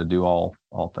trying to do all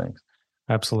things.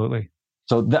 Absolutely.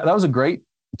 So that was a great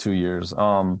 2 years.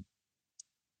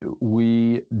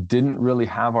 We didn't really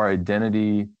have our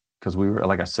identity because we were,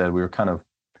 like I said, we were kind of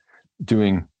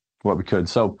doing what we could.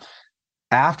 So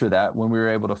after that, when we were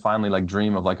able to finally like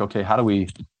dream of like, okay, how do we,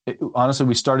 honestly,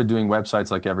 we started doing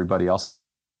websites like everybody else,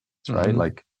 right? Mm-hmm.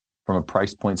 Like from a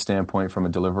price point standpoint, from a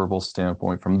deliverable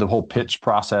standpoint, from the whole pitch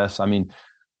process. I mean,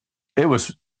 it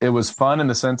was fun in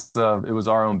the sense of it was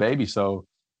our own baby. So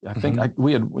I think Mm-hmm.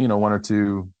 we had, one or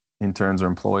two interns or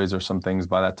employees or some things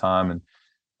by that time. And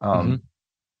Mm-hmm.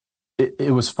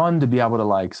 it was fun to be able to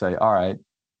like say, all right,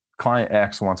 client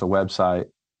X wants a website.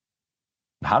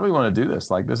 How do we want to do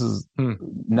this? Like, this is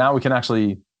now we can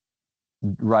actually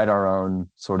write our own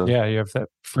sort of. Yeah. You have that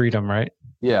freedom, right?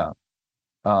 Yeah.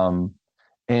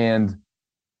 And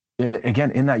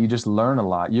again, in that you just learn a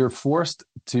lot. You're forced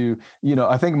to,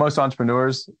 I think most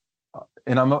entrepreneurs,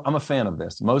 and I'm a fan of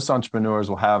this. Most entrepreneurs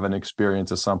will have an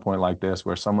experience at some point like this,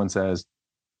 where someone says,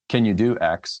 "Can you do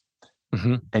X?"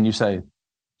 Mm-hmm. And you say,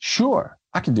 "Sure,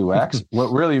 I can do X." What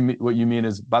you mean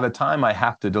is, by the time I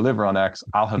have to deliver on X,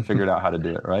 I'll have figured out how to do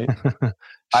it. Right? Sure.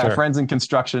 I have friends in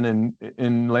construction and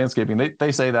in landscaping.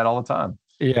 They say that all the time.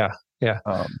 Yeah. Yeah.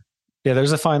 Yeah.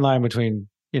 There's a fine line between,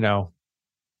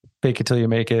 fake it till you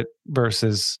make it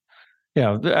versus,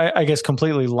 I guess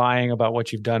completely lying about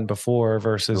what you've done before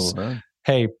versus,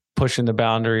 hey, pushing the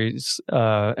boundaries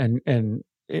and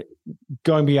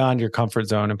going beyond your comfort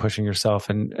zone and pushing yourself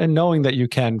and knowing that you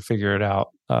can figure it out.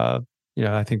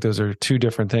 I think those are two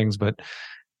different things, but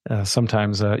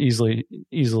sometimes easily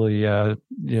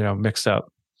mixed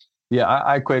up. Yeah,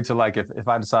 I equate to like if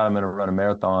I decide I'm going to run a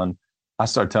marathon, I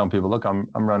start telling people, look, I'm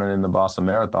running in the Boston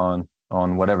Marathon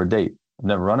on whatever date. I've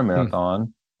never run a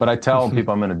marathon, but I tell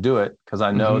people I'm going to do it because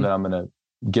I know that I'm going to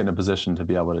get in a position to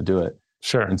be able to do it.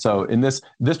 Sure. And so in this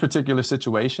particular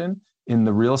situation in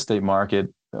the real estate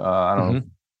market, I don't know,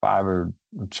 I'm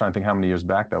trying to think how many years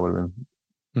back that would have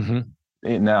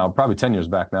been. Now, probably 10 years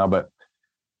back now, but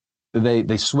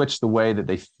they switched the way that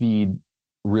they feed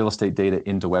real estate data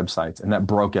into websites, and that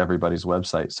broke everybody's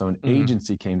website. So an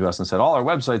agency came to us and said, all our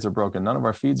websites are broken. None of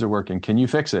our feeds are working. Can you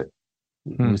fix it?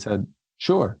 And we said,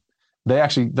 sure. They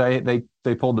actually,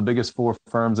 they pulled the biggest 4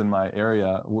 firms in my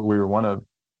area. We were one of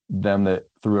them that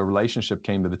through a relationship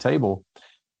came to the table.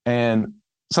 And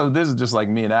so this is just like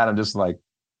me and Adam, just like,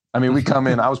 I mean, we come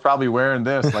in, I was probably wearing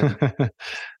this like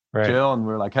right. chill. And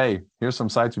we're like, hey, here's some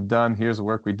sites we've done. Here's the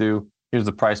work we do. Here's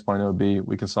the price point it would be.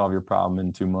 We can solve your problem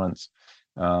in 2 months.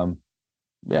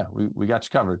 Yeah, we got you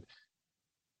covered.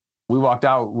 We walked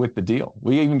out with the deal.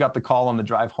 We even got the call on the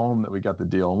drive home that we got the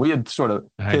deal. And we had sort of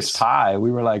pitched high. We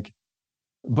were like,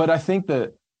 but I think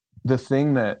that the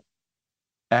thing that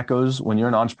echoes when you're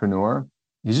an entrepreneur,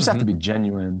 you just have to be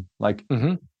genuine. Like,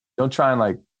 don't try and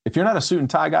like, if you're not a suit and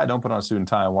tie guy, don't put on a suit and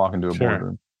tie and walk into a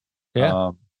boardroom.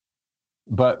 Yeah.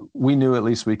 But we knew at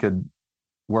least we could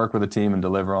work with a team and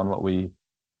deliver on what we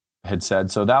had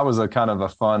said. So that was a kind of a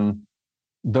fun,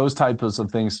 those types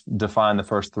of things define the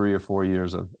first 3 or 4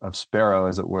 years of Sparrow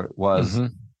as it was.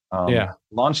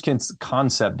 LaunchKit's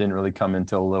concept didn't really come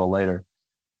until a little later,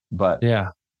 but I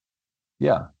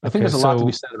think there's a lot to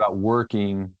be said about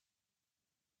working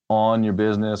on your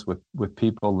business with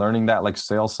people, learning that like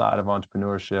sales side of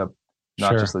entrepreneurship,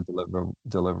 not just the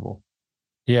deliverable.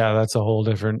 Yeah, that's a whole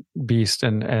different beast.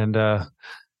 And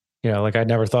like I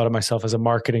never thought of myself as a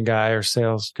marketing guy or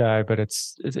sales guy, but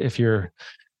it's if you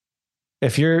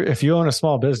own a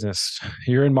small business,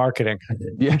 you're in marketing.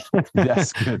 Yeah,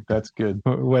 that's good. That's good.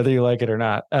 Whether you like it or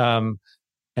not.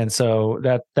 And so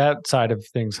that side of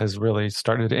things has really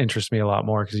started to interest me a lot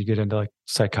more because you get into like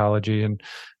psychology and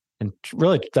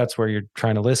really that's where you're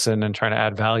trying to listen and trying to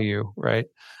add value, right?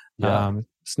 Yeah.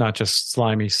 It's not just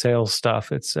slimy sales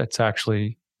stuff. It's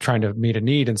actually trying to meet a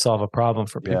need and solve a problem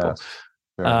for people.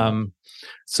 Yes.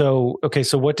 So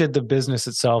what did the business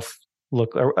itself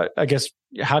look, I guess,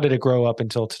 how did it grow up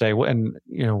until today? And,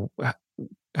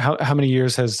 how many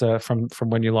years has from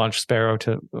when you launched Sparrow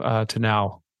to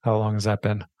now? How long has that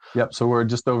been? Yep. So we're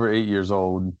just over 8 years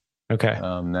old. Okay.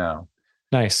 Now.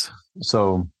 Nice.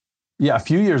 So yeah, a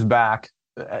few years back,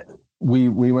 we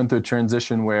went through a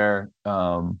transition where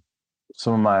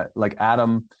some of my, like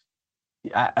Adam,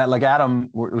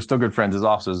 we're still good friends. His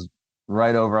office is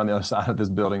right over on the other side of this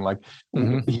building. Like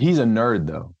he's a nerd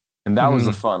though. And that was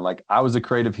the fun. Like I was a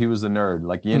creative, he was a nerd,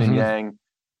 like yin and yang,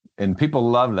 and people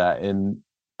love that. And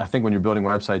I think when you're building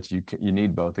websites, you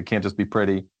need both. It can't just be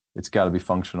pretty. It's got to be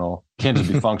functional. It can't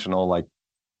just be functional. Like,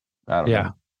 I don't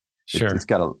know. Sure. It's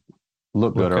got to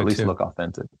look good, or at least too. look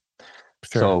authentic.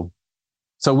 Sure.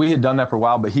 So we had done that for a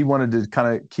while, but he wanted to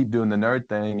kind of keep doing the nerd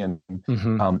thing. And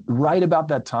right about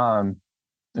that time,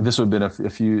 and this would have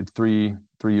been three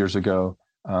years ago,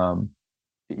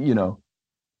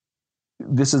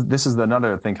 this is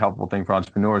another helpful thing for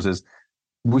entrepreneurs is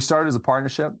we started as a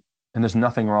partnership, and there's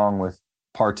nothing wrong with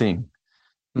parting,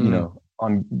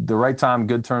 on the right time,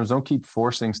 good terms. Don't keep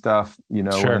forcing stuff,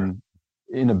 Sure.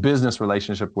 in a business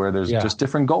relationship where there's just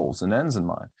different goals and ends in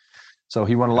mind. So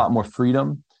he wanted a lot more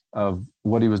freedom of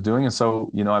what he was doing. And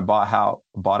so, I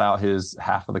bought out his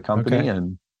half of the company,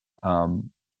 and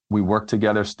we work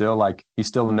together still. Like, he's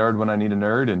still a nerd when I need a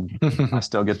nerd, and I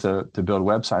still get to build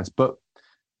websites.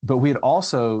 But we had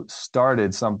also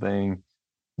started something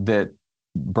that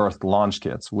birthed Launch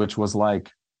Kits, which was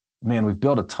like, man, we've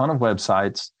built a ton of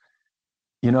websites.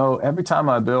 Every time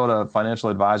I build a financial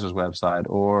advisor's website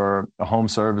or a home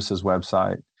services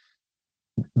website,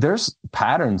 there's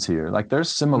patterns here. Like, there's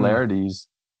similarities.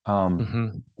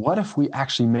 What if we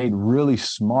actually made really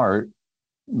smart,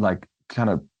 like, kind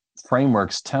of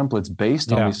frameworks, templates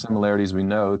based on these similarities we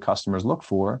know customers look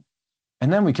for,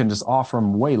 and then we can just offer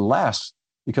them way less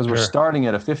because we're starting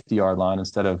at a 50-yard line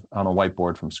instead of on a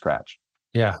whiteboard from scratch.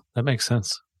 Yeah, that makes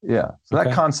sense. Yeah. So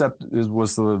that concept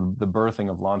was the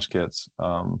birthing of Launch Kits.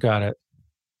 Got it.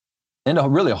 And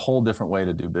really a whole different way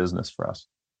to do business for us.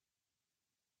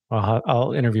 Well,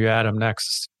 I'll interview Adam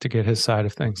next to get his side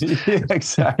of things. Yeah,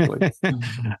 exactly.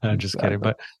 I'm just kidding.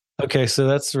 But okay, so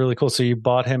that's really cool. So you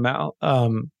bought him out.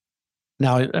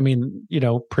 Now, I mean,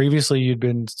 previously you'd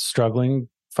been struggling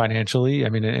financially,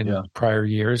 in prior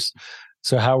years.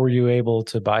 So how were you able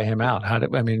to buy him out? How'd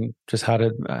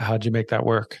you make that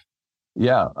work?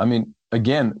 Yeah. I mean,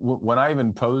 again, when I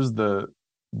even posed the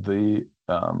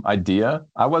idea,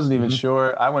 I wasn't even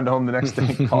sure. I went home the next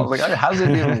day and called, like, how does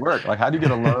it even work? Like, how do you get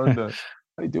a loan how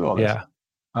do you do all this?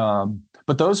 Yeah.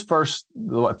 But those first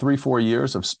 3-4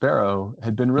 years of Sparrow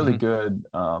had been really good,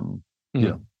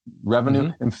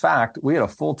 revenue. In fact, we had a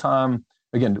full-time,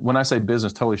 again, when I say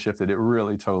business totally shifted, it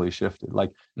really totally shifted.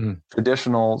 Like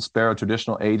traditional Sparrow,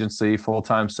 traditional agency,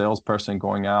 full-time salesperson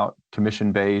going out,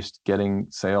 commission-based, getting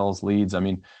sales leads. I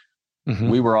mean,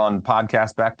 we were on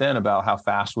podcasts back then about how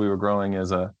fast we were growing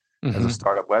as a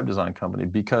startup web design company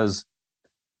because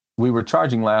we were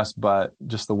charging less, but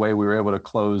just the way we were able to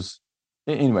close.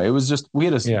 Anyway, it was just, we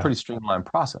had a pretty streamlined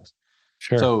process.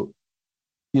 Sure. So,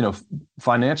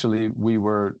 financially, we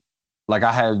were like,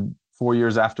 I had 4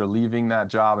 years after leaving that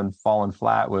job and falling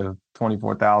flat with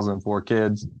 24,000, 4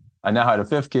 kids. I now had a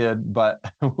 5th kid, but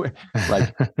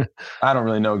like, I don't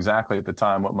really know exactly at the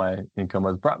time what my income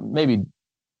was. Maybe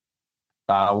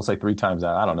I will say 3 times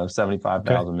that. I don't know,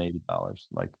 $75,000 maybe dollars.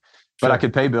 Like, but I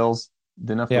could pay bills,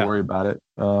 didn't have to worry about it,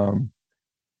 and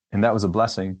that was a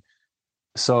blessing.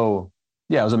 So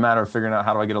it was a matter of figuring out,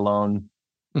 how do I get a loan?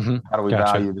 How do we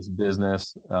value this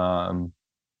business? Does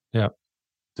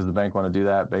the bank want to do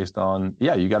that based on?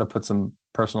 You got to put some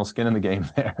personal skin in the game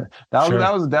there.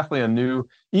 That was definitely a new,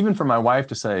 even for my wife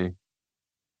to say,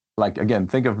 like, again,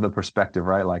 think of the perspective,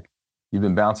 right? Like, you've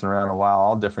been bouncing around a while,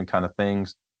 all different kind of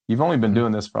things. You've only been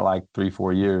doing this for like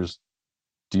 3-4 years.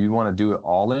 Do you want to do it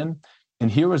all in? And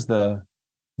here was the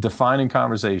defining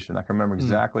conversation. I can remember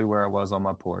exactly where I was on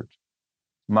my porch.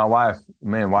 My wife,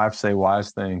 wives say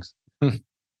wise things.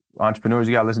 Entrepreneurs,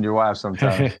 you got to listen to your wives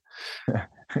sometimes.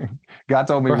 God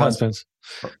told me once,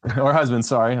 husbands,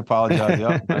 sorry, apologize.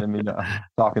 Yep, I didn't mean to,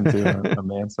 talking to a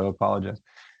man, so apologize.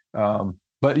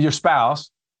 But your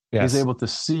spouse is able to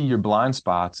see your blind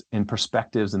spots and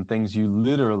perspectives and things you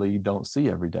literally don't see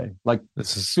every day, like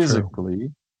this is physically.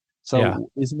 True. So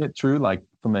isn't it true, like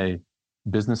from a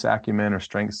business acumen or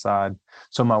strength side?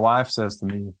 So my wife says to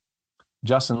me,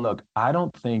 Justin, look, I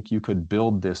don't think you could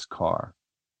build this car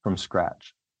from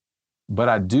scratch, but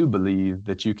I do believe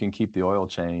that you can keep the oil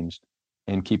changed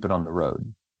and keep it on the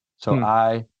road. So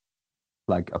I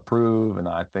approve, and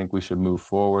I think we should move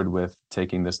forward with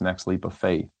taking this next leap of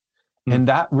faith. And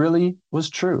that really was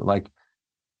true. Like,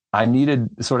 I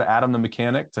needed sort of Adam the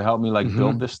mechanic to help me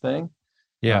build this thing.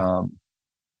 Yeah.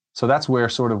 So that's where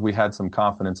sort of we had some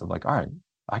confidence of like, all right,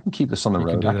 I can keep this on the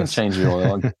road. I can change the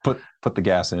oil and put the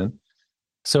gas in.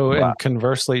 So, and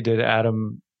conversely, did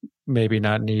Adam maybe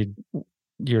not need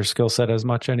your skill set as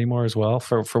much anymore as well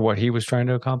for what he was trying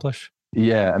to accomplish?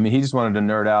 Yeah. I mean, he just wanted to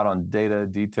nerd out on data,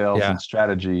 details, and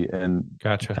strategy, and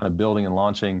kind of building and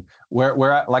launching.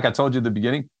 Where I, like I told you at the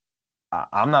beginning,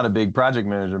 I'm not a big project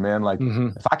manager, man. Like,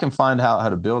 if I can find out how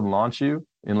to build and launch you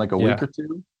in like a week or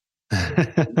two,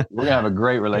 we're gonna have a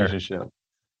great relationship.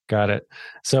 Got it.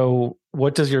 So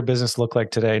what does your business look like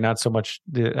today? Not so much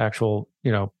the actual,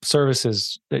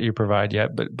 services that you provide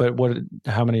yet, but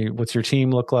what's your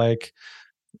team look like?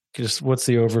 Just what's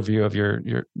the overview of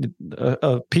your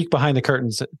peek behind the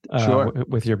curtains Sure.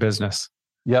 with your business?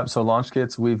 Yep. So Launch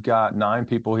Kits, we've got 9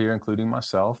 people here, including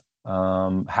myself.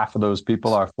 Half of those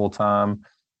people are full-time.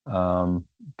 A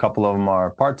couple of them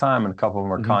are part-time and a couple of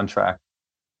them are contract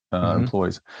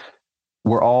employees.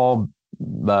 We're all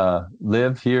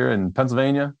live here in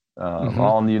Pennsylvania,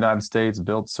 all in the United States,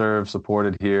 built, served,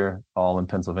 supported here, all in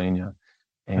Pennsylvania.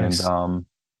 And Nice.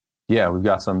 we've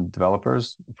got some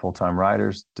developers, full-time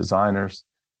writers, designers,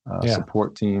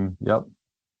 support team. Yep.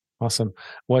 Awesome.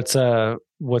 What's the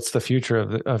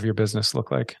future of your business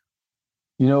look like?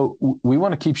 We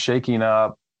want to keep shaking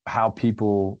up how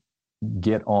people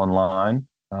get online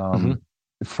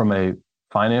from a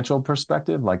financial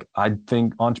perspective. Like, I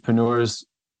think entrepreneurs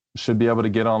should be able to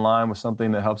get online with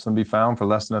something that helps them be found for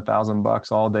less than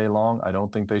 $1,000 all day long. I don't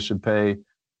think they should pay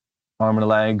arm and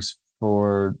legs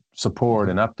for support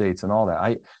and updates and all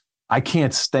that. I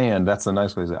can't stand, that's a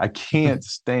nice way to say it, I can't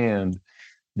stand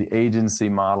the agency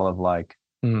model of like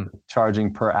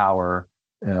charging per hour,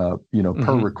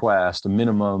 per request, a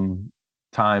minimum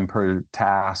time per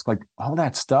task, like all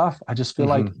that stuff. I just feel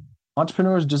like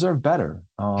entrepreneurs deserve better.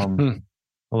 And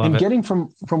getting from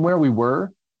where we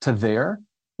were to there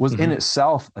was in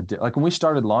itself like when we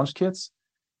started Launch Kits,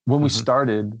 when we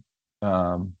started, it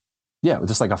was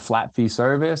just like a flat fee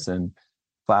service and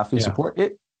flat fee support.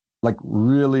 It like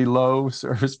really low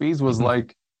service fees was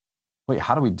like, wait,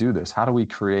 how do we do this? How do we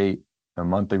create a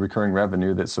monthly recurring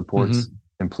revenue that supports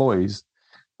employees?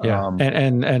 Yeah,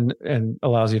 and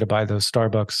allows you to buy those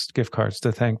Starbucks gift cards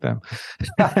to thank them.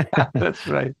 That's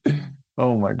right.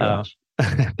 Oh my gosh.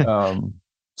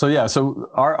 So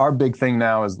our big thing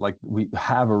now is like we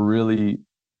have a really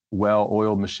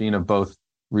well-oiled machine of both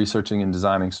researching and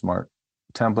designing smart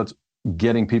templates,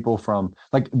 getting people from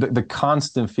like the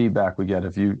constant feedback we get.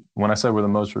 When I said we're the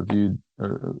most reviewed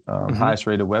or highest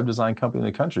rated web design company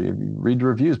in the country, if you read the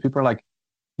reviews, people are like,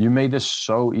 you made this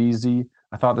so easy.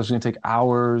 I thought this was going to take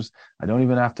hours. I don't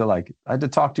even have to I had to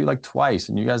talk to you like twice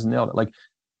and you guys nailed it. Like,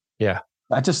 yeah,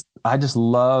 I just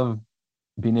love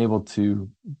being able to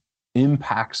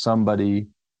impact somebody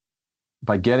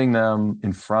by getting them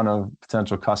in front of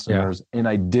potential customers. And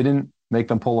I didn't make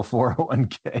them pull a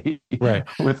 401k. Right.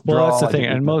 Well, that's the thing.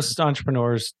 And most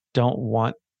entrepreneurs don't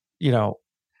want,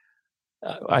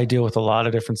 I deal with a lot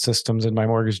of different systems in my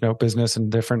mortgage note business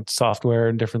and different software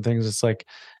and different things. It's like,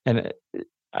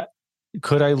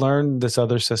 could I learn this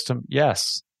other system?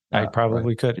 Yes, I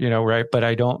probably could, right. But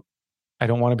I don't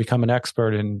want to become an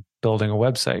expert in building a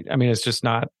website. I mean, it's just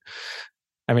not,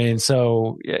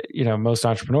 so, most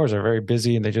entrepreneurs are very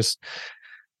busy and they just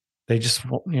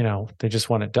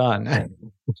want it done.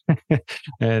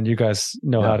 And you guys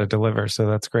know how to deliver. So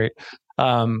that's great.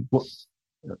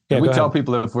 We tell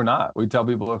people if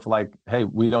like, hey,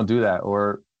 we don't do that.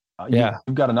 Or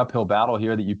you've got an uphill battle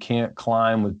here that you can't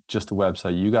climb with just a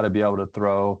website. You got to be able to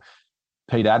throw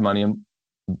paid ad money, and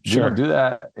you don't do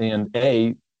that. And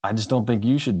I just don't think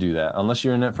you should do that unless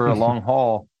you're in it for a long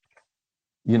haul.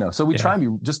 So we try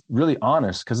and be just really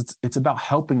honest because it's about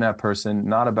helping that person,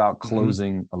 not about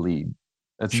closing a lead.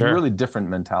 It's a really different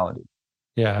mentality.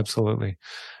 Yeah, absolutely.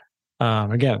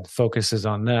 Again, focus is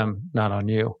on them, not on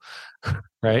you,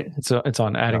 right? It's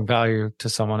on adding value to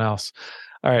someone else.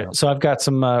 All right. So I've got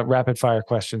some rapid fire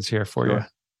questions here for you.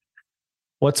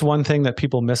 What's one thing that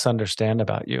people misunderstand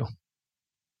about you?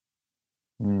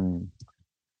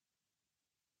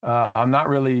 I'm not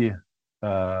really,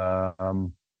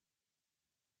 I'm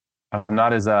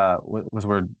not as what's the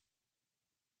word,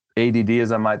 ADD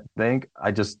as I might think.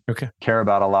 I just care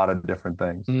about a lot of different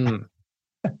things.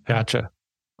 Gotcha.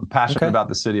 I'm passionate about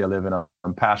the city I live in.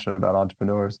 I'm passionate about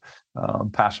entrepreneurs. I'm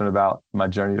passionate about my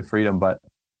journey to freedom, but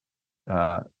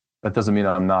that doesn't mean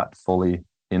I'm not fully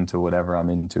into whatever I'm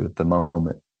into at the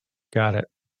moment. Got it.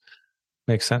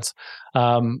 Makes sense.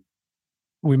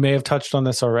 We may have touched on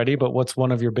this already, but what's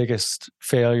one of your biggest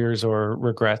failures or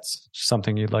regrets?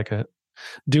 Something you'd like a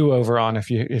do-over on if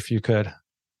you could.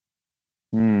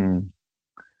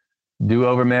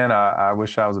 Do-over, man. I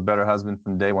wish I was a better husband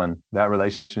from day one. That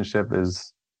relationship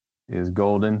is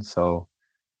golden. So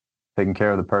taking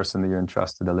care of the person that you're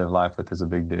entrusted to live life with is a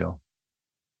big deal.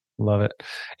 Love it.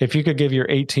 If you could give your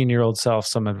 18-year-old self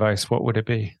some advice, what would it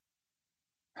be?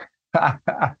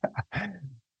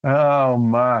 Oh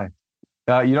my.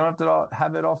 You don't have to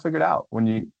have it all figured out when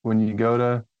you leave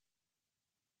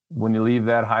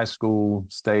that high school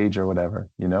stage or whatever,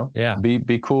 Yeah.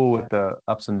 Be cool with the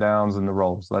ups and downs and the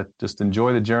rolls. Just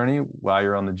enjoy the journey while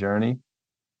you're on the journey.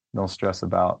 No stress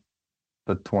about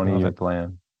the 20-year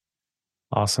plan.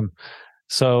 Awesome.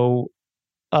 So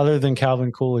other than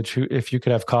Calvin Coolidge, if you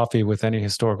could have coffee with any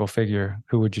historical figure,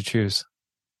 who would you choose?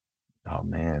 Oh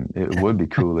man, it would be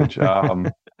Coolidge.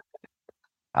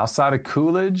 Outside of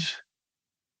Coolidge,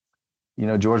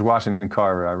 George Washington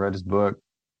Carver. I read his book.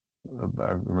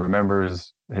 I remember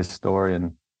his story,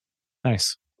 and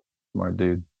nice. Smart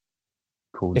dude.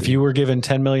 Cool. If you were given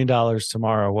 $10 million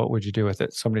tomorrow, what would you do with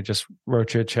it? Somebody just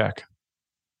wrote you a check.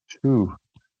 Ooh.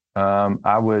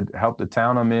 I would help the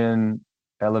town I'm in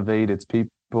elevate its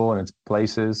people and its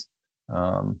places.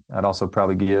 I'd also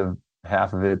probably give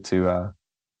half of it to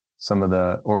some of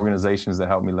the organizations that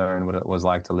helped me learn what it was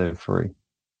like to live free.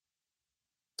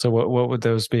 So what would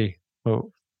those be?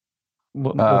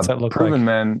 What's that look Proven like?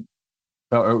 Men,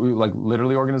 like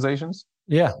literally organizations?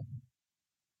 Yeah.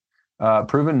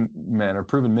 Proven Men or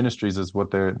Proven Ministries is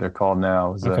what they're called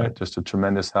now. Is just a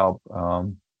tremendous help.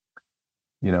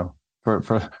 For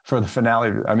the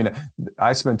finale. I mean,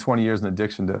 I spent 20 years in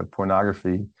addiction to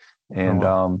pornography,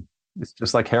 and it's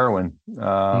just like heroin.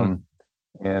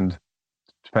 And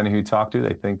depending who you talk to,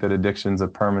 they think that addiction's a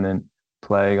permanent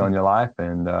plague on your life,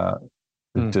 and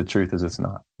the truth is it's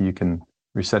not. You can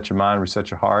reset your mind,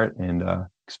 reset your heart, and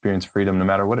experience freedom no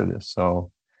matter what it is.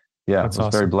 So yeah, That's I was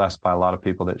awesome. very blessed by a lot of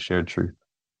people that shared truth.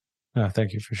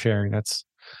 Thank you for sharing. That's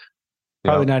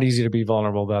probably not easy to be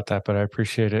vulnerable about that, but I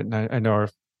appreciate it. And I know our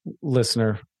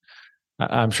listener,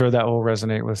 I'm sure that will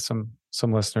resonate with some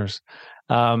listeners.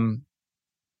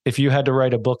 If you had to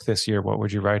write a book this year, what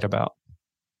would you write about?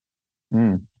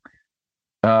 Maybe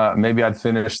I'd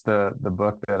finish the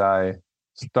book that I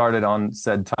started on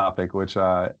said topic, which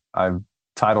I've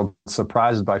titled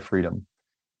Surprised by Freedom.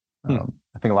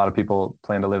 I think a lot of people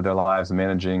plan to live their lives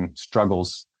managing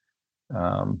struggles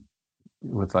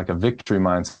with like a victory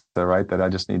mindset, right? That I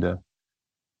just need to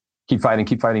keep fighting.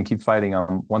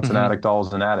 Once an addict,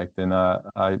 always an addict. And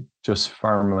I just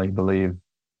firmly believe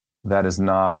that is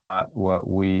not what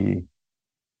we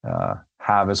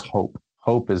have as hope.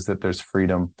 Hope is that there's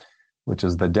freedom, which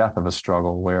is the death of a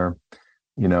struggle where,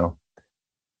 and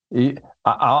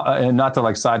not to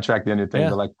like sidetrack the end of the thing,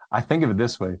 but like, I think of it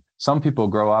this way. Some people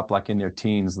grow up like in their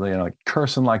teens, like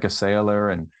cursing like a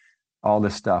sailor and all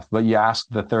this stuff. But you ask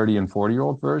the 30 and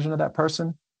 40-year-old version of that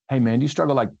person, hey man, do you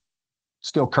struggle like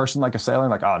still cursing like a sailor? And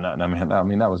like, oh no, man. I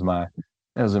mean, that was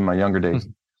in my younger days.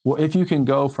 Well, if you can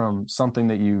go from something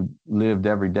that you lived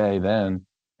every day then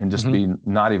and just be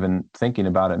not even thinking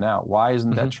about it now, why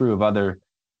isn't that true of other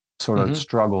sort of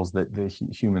struggles that the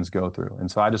humans go through? And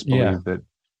so I just believe that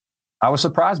I was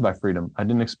surprised by freedom. I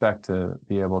didn't expect to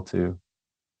be able to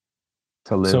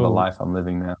live the life I'm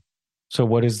living now. So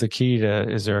what is the key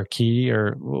is there a key,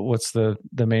 or what's the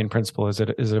main principle? Is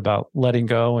it about letting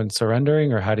go and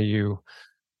surrendering, or how do you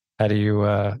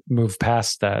move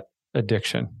past that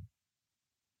addiction?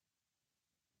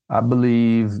 I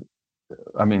believe,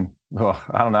 I don't know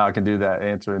how I can do that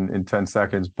answer in 10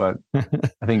 seconds, but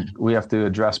I think we have to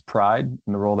address pride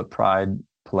and the role that pride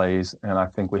plays. And I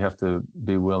think we have to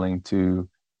be willing to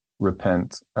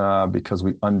repent because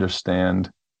we understand,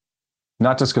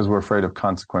 not just because we're afraid of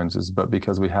consequences, but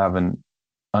because we have an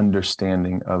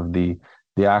understanding of the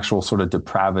actual sort of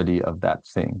depravity of that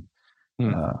thing,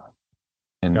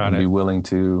 and be willing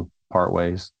to part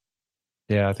ways.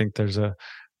 Yeah, I think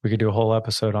we could do a whole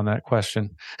episode on that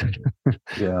question.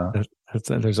 Yeah.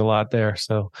 There's a lot there.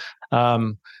 So,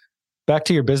 back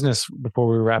to your business before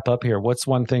we wrap up here. What's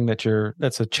one thing that's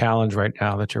a challenge right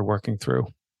now that you're working through?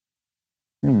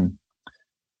 The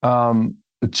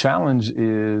challenge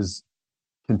is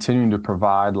continuing to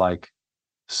provide like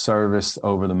service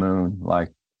over the moon.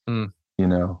 Like, now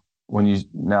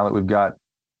that we've got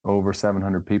over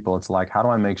 700 people, it's like, how do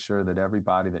I make sure that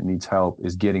everybody that needs help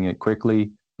is getting it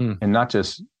quickly and not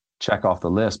just check off the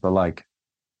list, but like,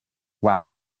 wow,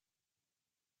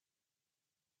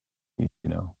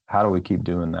 how do we keep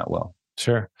doing that well?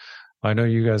 Sure. I know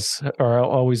you guys are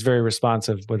always very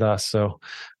responsive with us, so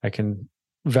I can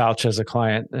vouch as a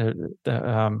client.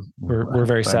 We're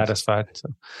very satisfied.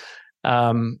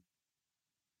 So,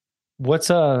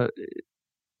 what's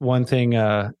one thing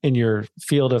in your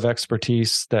field of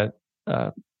expertise that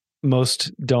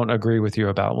most don't agree with you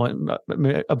about?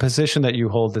 A position that you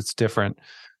hold that's different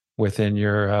within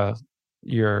your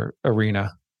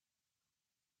arena?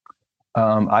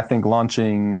 I think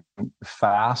launching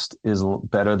fast is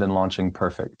better than launching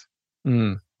perfect.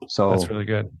 So that's really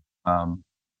good.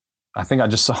 I think I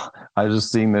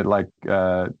just seen that like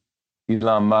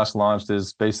Elon Musk launched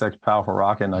his SpaceX powerful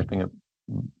rocket, and I think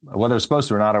whether it's supposed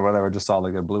to or not, or whether I just saw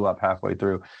like it blew up halfway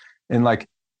through. And like,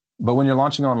 but when you're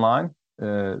launching online,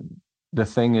 the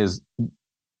thing is,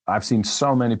 I've seen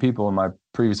so many people in my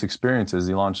previous experiences,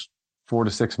 you launch 4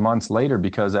 to 6 months later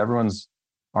because everyone's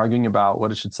arguing about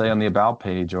what it should say on the about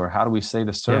page or how do we say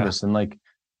the service. And like,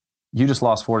 you just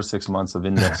lost 4 to 6 months of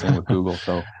indexing with Google.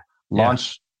 So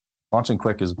launching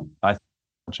quick is, I think,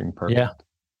 launching perfect. Yeah,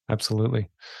 absolutely.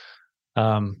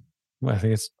 I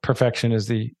think it's perfection is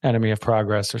the enemy of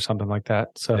progress or something like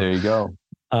that. So there you go.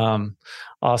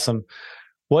 Awesome.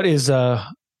 What is a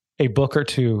book or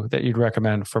two that you'd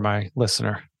recommend for my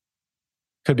listener?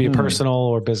 Could be a personal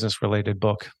or business related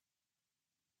book.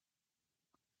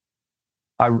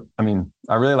 I mean,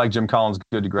 I really like Jim Collins'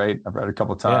 Good to Great. I've read it a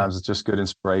couple of times. It's just good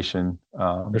inspiration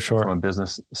for sure from a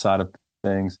business side of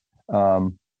things.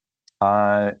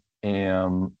 I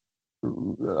am,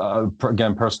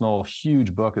 again, personal,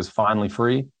 huge book is Finally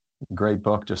Free. Great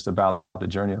book just about the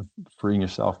journey of freeing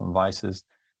yourself from vices.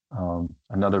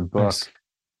 Another book,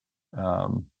 I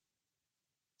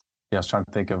was trying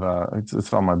to think of,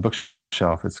 it's on my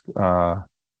bookshelf. It's, oh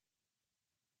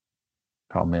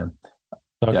man.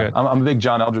 Okay. I'm a big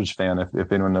John Eldredge fan.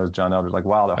 If anyone knows John Eldredge, like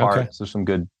Wild at Heart, there's some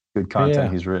good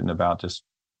content he's written about just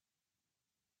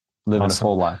living a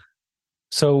full life.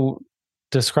 So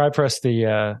describe for us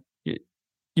you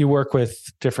work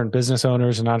with different business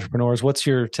owners and entrepreneurs. What's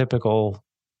your typical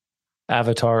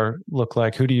avatar look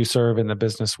like? Who do you serve in the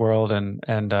business world, and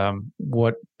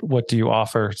what do you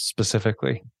offer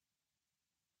specifically?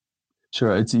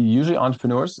 Sure, it's usually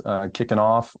entrepreneurs kicking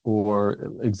off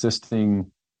or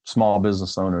existing small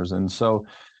business owners, and so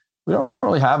we don't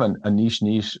really have a niche.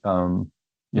 You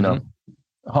know,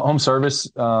 home service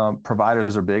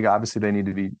providers are big. Obviously, they need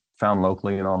to be found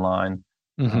locally and online.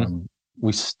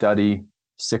 We study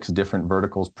 6 different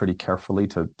verticals pretty carefully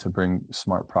to bring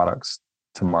smart products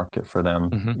to market for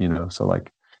them. You know, so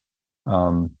like,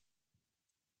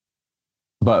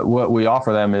 but what we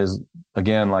offer them is,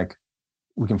 again, like,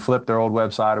 we can flip their old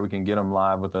website or we can get them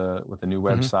live with a new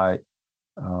website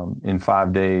in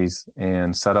 5 days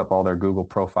and set up all their Google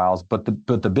profiles. But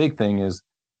the big thing is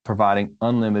providing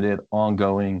unlimited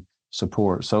ongoing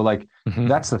support. So like,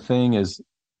 that's the thing is,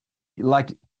 like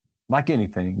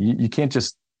anything, you can't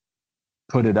just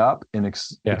put it up and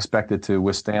expect it to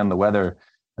withstand the weather.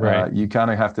 Right. You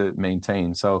kind of have to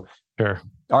maintain. So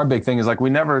our big thing is like, we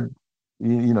never,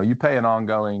 you pay an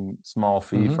ongoing small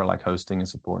fee for like hosting and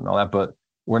support and all that, but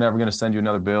we're never going to send you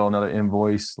another bill, another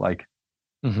invoice. Like,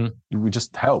 we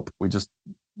just help. We just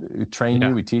train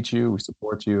you, we teach you, we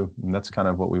support you. And that's kind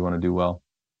of what we want to do well.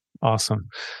 Awesome.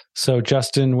 So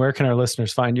Justin, where can our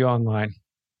listeners find you online?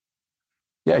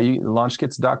 Yeah,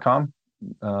 launchkits.com.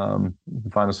 You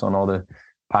can find us on all the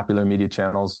popular media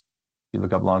channels. You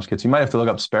look up LaunchKits. You might have to look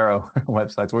up Sparrow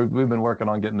websites. We've been working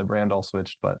on getting the brand all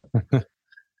switched, but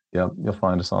yeah, you'll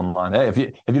find us online. Hey, if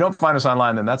you don't find us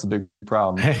online, then that's a big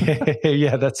problem. We'll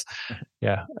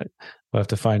have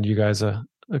to find you guys a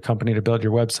company to build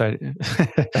your website.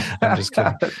 I'm just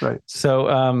kidding. That's right.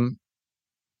 So,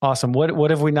 awesome. What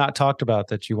have we not talked about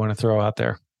that you want to throw out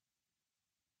there?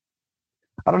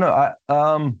 I don't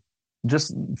know.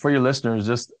 Just for your listeners,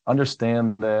 just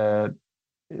understand that,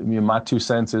 my 2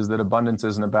 cents is that abundance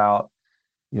isn't about,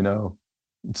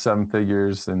 7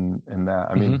 figures and that.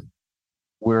 I mean,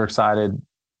 we're excited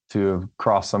to have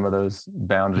crossed some of those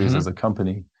boundaries as a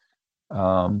company.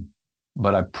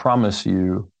 But I promise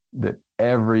you that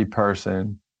every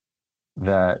person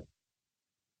let's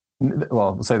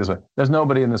say it this way, there's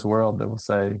nobody in this world that will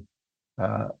say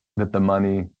that the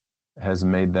money has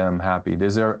made them happy.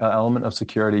 Is there an element of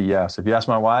security? Yes. If you ask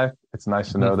my wife, it's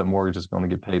nice to know that mortgage is going to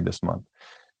get paid this month.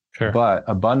 Sure. But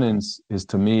abundance is,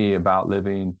 to me, about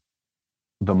living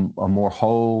a more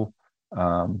whole,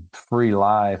 free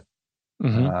life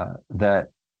that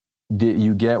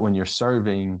you get when you're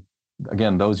serving,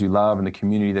 again, those you love and the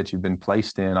community that you've been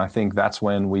placed in. I think that's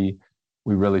when we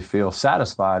really feel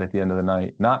satisfied at the end of the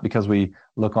night, not because we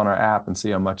look on our app and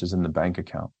see how much is in the bank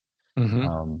account.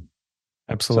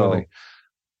 Absolutely.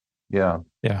 So,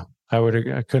 yeah. I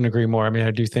couldn't agree more. I mean,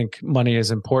 I do think money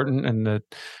is important, and that,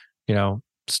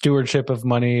 stewardship of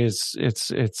money is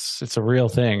it's a real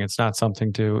thing. It's not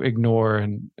something to ignore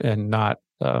and not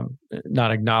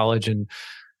acknowledge. And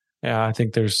I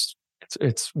think it's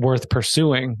worth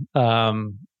pursuing.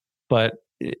 But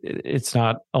it's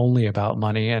not only about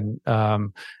money. And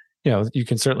you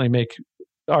can certainly make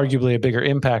arguably a bigger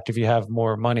impact if you have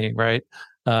more money, right?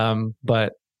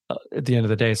 But at the end of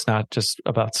the day, it's not just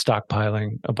about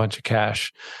stockpiling a bunch of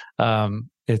cash.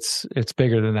 It's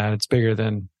bigger than that. It's bigger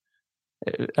than.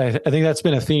 I think that's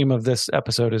been a theme of this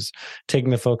episode, is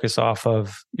taking the focus off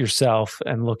of yourself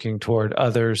and looking toward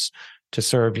others to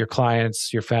serve your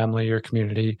clients, your family, your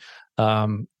community,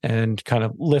 and kind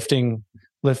of lifting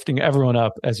lifting everyone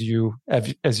up as you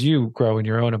grow in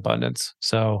your own abundance.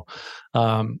 So,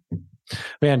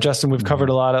 man, Justin, we've covered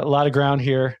a lot of ground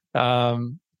here.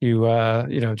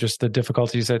 Just the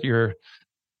difficulties at your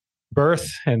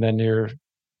birth, and then your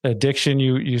addiction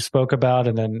you spoke about,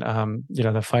 and then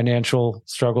the financial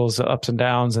struggles, the ups and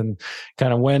downs, and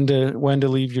kind of when to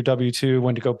leave your W-2,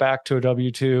 when to go back to a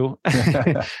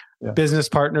W-2, business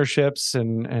partnerships,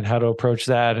 and how to approach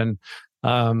that. And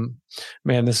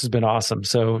man, this has been awesome.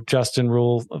 So Justin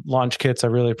Ruhl, Launch Kits, I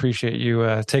really appreciate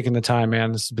you taking the time,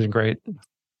 man. This has been great.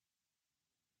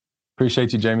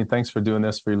 Appreciate you, Jamie. Thanks for doing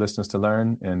this for your listeners to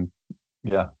learn. And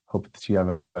hope that you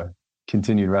have a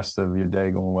continued rest of your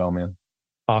day going well, man.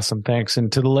 Awesome. Thanks.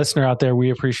 And to the listener out there, we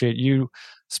appreciate you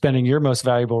spending your most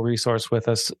valuable resource with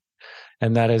us,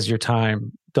 and that is your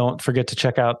time. Don't forget to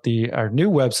check out our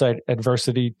new website,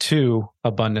 Adversity to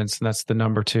Abundance, and that's the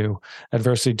number 2,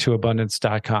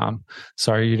 adversitytoabundance.com.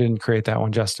 Sorry, you didn't create that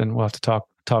one, Justin. We'll have to talk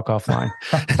offline.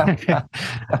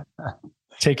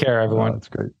 Take care, everyone. That's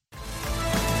great.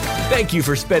 Thank you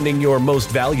for spending your most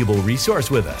valuable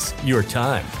resource with us, your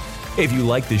time. If you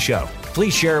like the show,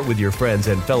 please share it with your friends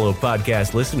and fellow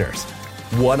podcast listeners.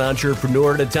 One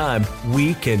entrepreneur at a time,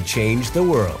 we can change the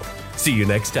world. See you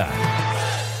next time.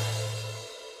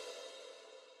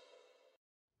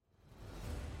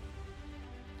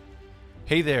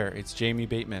 Hey there, it's Jamie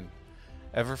Bateman.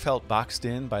 Ever felt boxed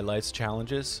in by life's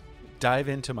challenges? Dive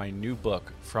into my new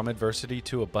book, From Adversity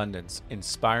to Abundance,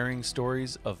 Inspiring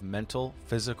Stories of Mental,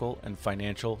 Physical, and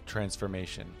Financial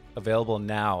Transformation. Available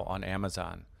now on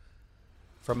Amazon.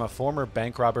 From a former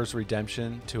bank robber's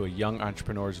redemption to a young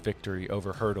entrepreneur's victory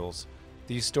over hurdles,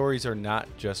 these stories are not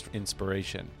just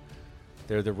inspiration.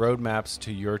 They're the roadmaps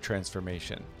to your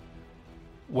transformation.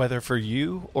 Whether for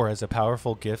you or as a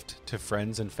powerful gift to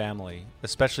friends and family,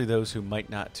 especially those who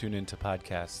might not tune into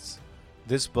podcasts,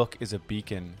 this book is a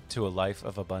beacon to a life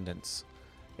of abundance.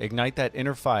 Ignite that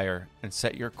inner fire and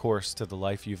set your course to the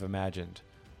life you've imagined.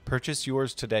 Purchase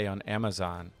yours today on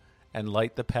Amazon and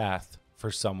light the path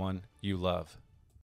for someone you love.